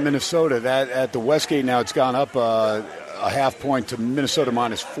 What about Minnesota? That at the Westgate now, it's gone up a half point to Minnesota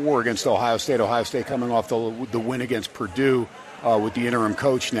minus 4 against Ohio State. Ohio State coming off the win against Purdue with the interim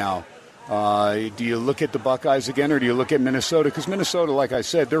coach now. Do you look at the Buckeyes again, or do you look at Minnesota? Because Minnesota, like I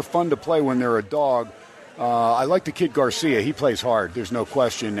said, they're fun to play when they're a dog. I like the kid Garcia. He plays hard, there's no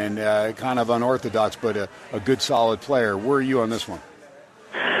question, and kind of unorthodox, but a good, solid player. Where are you on this one?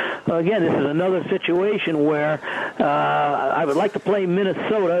 Again, this is another situation where I would like to play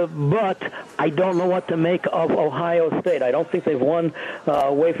Minnesota, but I don't know what to make of Ohio State. I don't think they've won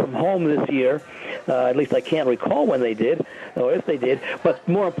away from home this year. At least I can't recall when they did, or if they did. But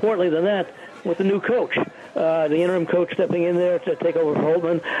more importantly than that, with the new coach, the interim coach stepping in there to take over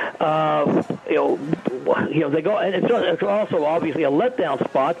Holtman, they go, and it's also obviously a letdown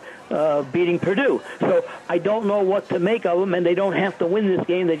spot. beating Purdue. So I don't know what to make of them, and they don't have to win this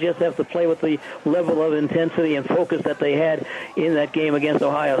game. They just have to play with the level of intensity and focus that they had in that game against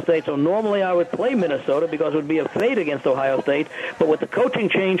Ohio State. So normally I would play Minnesota because it would be a fade against Ohio State, but with the coaching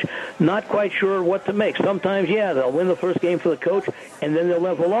change, not quite sure what to make. Sometimes, yeah, they'll win the first game for the coach, and then they'll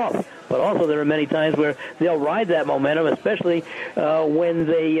level off. But also there are many times where they'll ride that momentum, especially when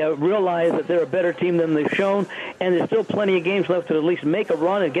they realize that they're a better team than they've shown, and there's still plenty of games left to at least make a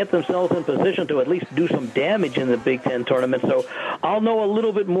run and get themselves in position to at least do some damage in the Big Ten tournament. So I'll know a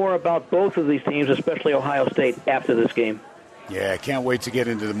little bit more about both of these teams, especially Ohio State, after this game. Yeah, I can't wait to get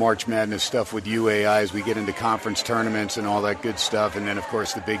into the March Madness stuff with UAI as we get into conference tournaments and all that good stuff. And then, of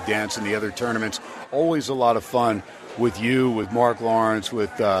course, the big dance and the other tournaments. Always a lot of fun with you, with Mark Lawrence, with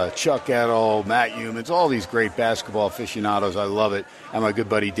Chuck Edel, Matt Humans, all these great basketball aficionados. I love it. And my good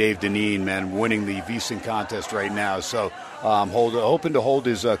buddy Dave Deneen, man, winning the VSiN contest right now. So I'm hoping to hold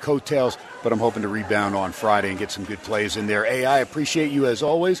his coattails, but I'm hoping to rebound on Friday and get some good plays in there. Hey, I appreciate you as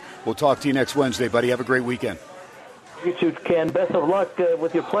always. We'll talk to you next Wednesday, buddy. Have a great weekend. You too, Ken. Best of luck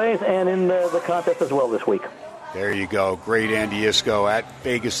with your plays and in the contest as well this week. There you go. Great Andy Isco at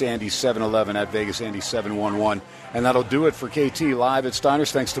Vegas Andy 711, at Vegas Andy 711. And that'll do it for KT Live at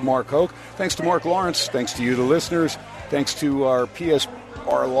Steiners. Thanks to Mark Hoke. Thanks to Mark Lawrence. Thanks to you, the listeners. Thanks to our PSR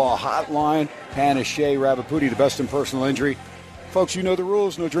Law hotline, Hannah Shea Ravaputi, the best in personal injury. Folks, you know the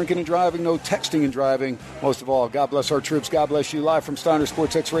rules. No drinking and driving, no texting and driving. Most of all, God bless our troops. God bless you. Live from Steiners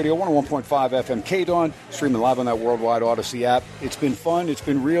Sportsxradio, 101.5 FM KDAWN, streaming live on that worldwide Odyssey app. It's been fun. It's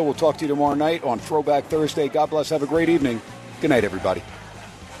been real. We'll talk to you tomorrow night on Throwback Thursday. God bless. Have a great evening. Good night, everybody.